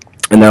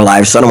in their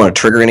lives. So I don't want to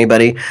trigger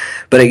anybody,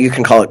 but you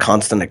can call it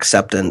constant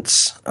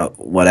acceptance,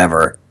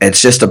 whatever.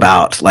 It's just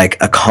about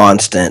like a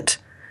constant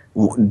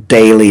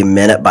daily,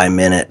 minute by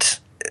minute,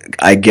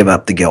 I give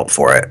up the guilt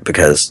for it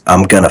because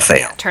I'm going to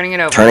fail. Turning it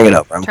over. I'm going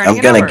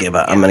to give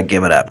up. Yeah. I'm going to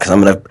give it up because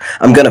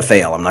I'm going to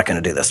fail. I'm not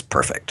going to do this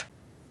perfect.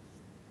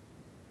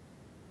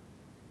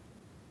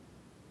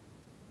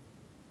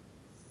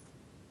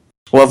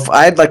 Well, if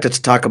I'd like to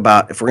talk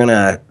about, if we're going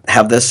to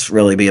have this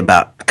really be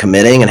about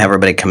committing and have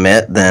everybody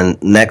commit, then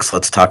next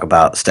let's talk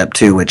about step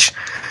 2, which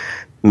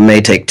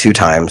may take 2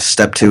 times.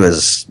 Step 2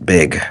 is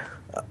big.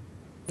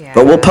 Yeah.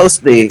 But we'll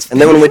post and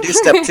then when we do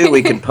step 2,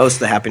 we can post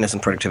the happiness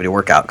and productivity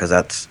workout, because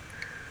that's...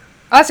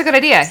 Oh, that's a good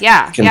idea.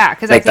 Yeah,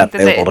 because I think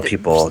that available to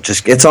people.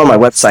 It's on my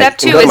website. Step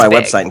 2 you can go to my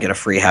big. website and get a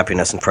free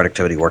happiness and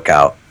productivity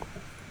workout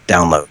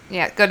download.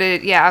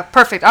 Yeah,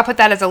 perfect. I'll put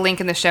that as a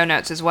link in the show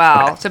notes as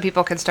well, so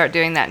people can start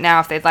doing that now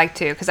if they'd like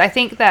to. Because I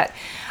think that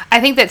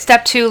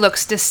step 2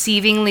 looks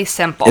deceivingly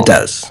simple. It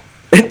does.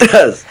 And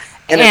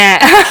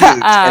it's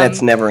huge, and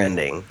it's never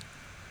ending.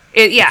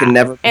 You can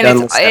never be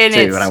done with step 2,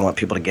 and I want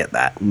people to get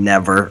that.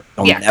 Never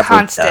be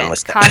done with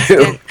step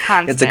 2.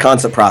 It's a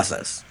constant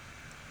process.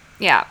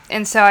 Yeah,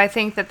 and so I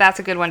think that's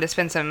a good one to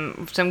spend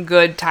some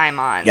good time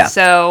on. Yeah.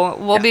 So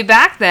we'll be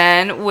back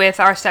then with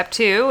our step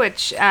 2,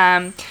 which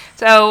and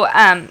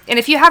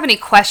if you have any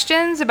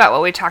questions about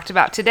what we talked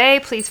about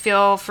today, please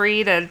feel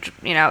free to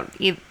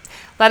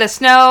let us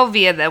know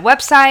via the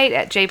website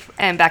at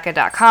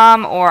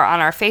jayandbecca.com or on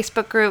our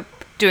Facebook group,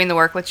 Doing the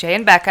Work with Jay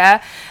and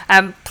Becca.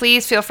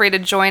 Please feel free to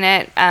join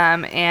it,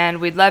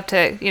 and we'd love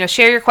to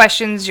share your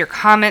questions, your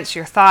comments,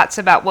 your thoughts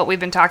about what we've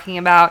been talking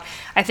about.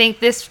 I think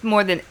this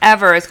more than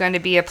ever is going to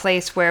be a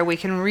place where we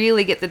can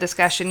really get the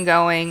discussion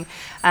going,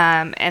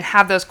 and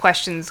have those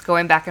questions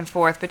going back and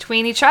forth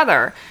between each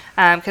other,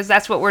 because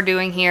that's what we're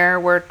doing here.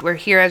 We're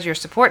here as your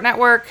support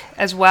network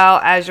as well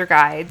as your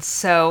guides.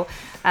 So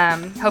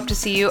hope to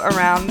see you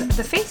around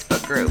the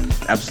Facebook group.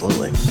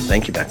 Absolutely.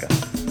 Thank you, Becca.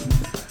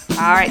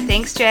 All right.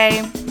 Thanks,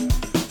 Jay.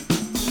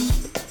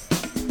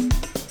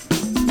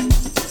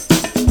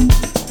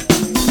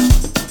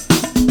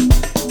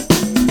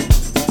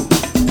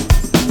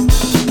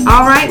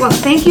 All right, well,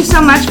 thank you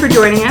so much for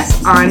joining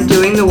us on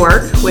Doing the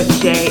Work with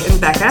Jay and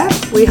Becca.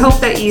 We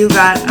hope that you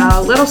got a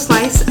little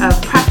slice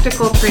of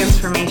practical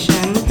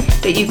transformation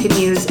that you can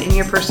use in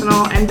your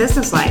personal and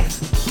business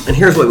life. And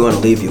here's what we want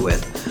to leave you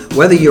with.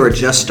 Whether you are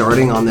just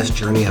starting on this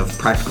journey of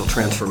practical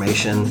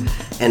transformation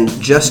and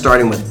just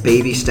starting with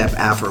baby step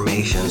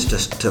affirmations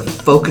just to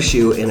focus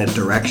you in a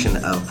direction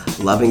of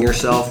loving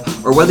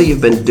yourself, or whether you've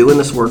been doing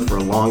this work for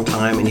a long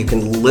time and you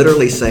can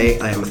literally say,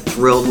 I am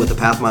thrilled with the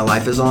path my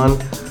life is on,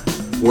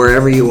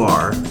 wherever you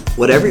are,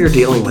 whatever you're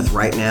dealing with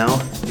right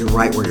now, you're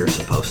right where you're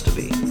supposed to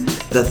be.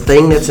 The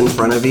thing that's in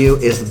front of you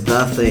is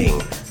the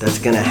thing that's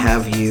going to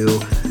have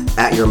you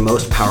at your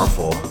most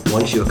powerful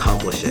once you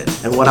accomplish it.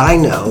 And what I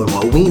know and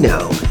what we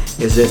know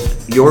is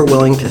if you're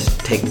willing to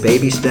take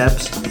baby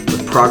steps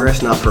with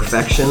progress, not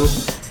perfection,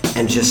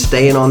 and just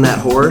staying on that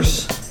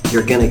horse,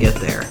 you're going to get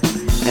there.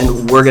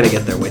 And we're going to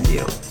get there with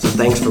you. So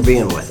thanks for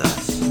being with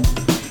us.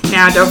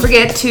 Now, don't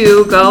forget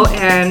to go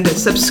and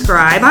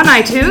subscribe on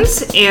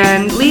iTunes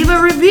and leave a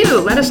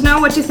review. Let us know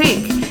what you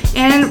think.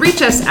 And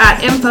reach us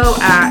at info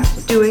at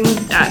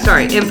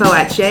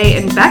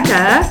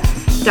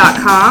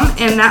jayandbecca.com,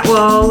 and that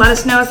will let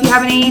us know if you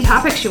have any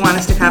topics you want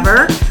us to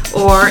cover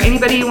or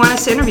anybody you want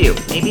us to interview.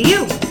 Maybe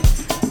you.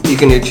 You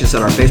can reach us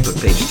on our Facebook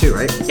page too,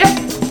 right? Yeah,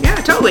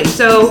 totally.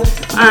 So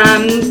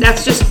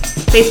that's just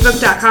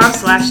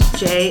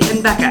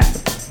facebook.com/jayandbecca.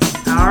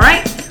 All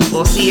right.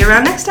 We'll see you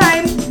around next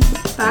time.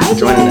 Bye, Thanks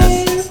for joining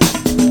Jay. us.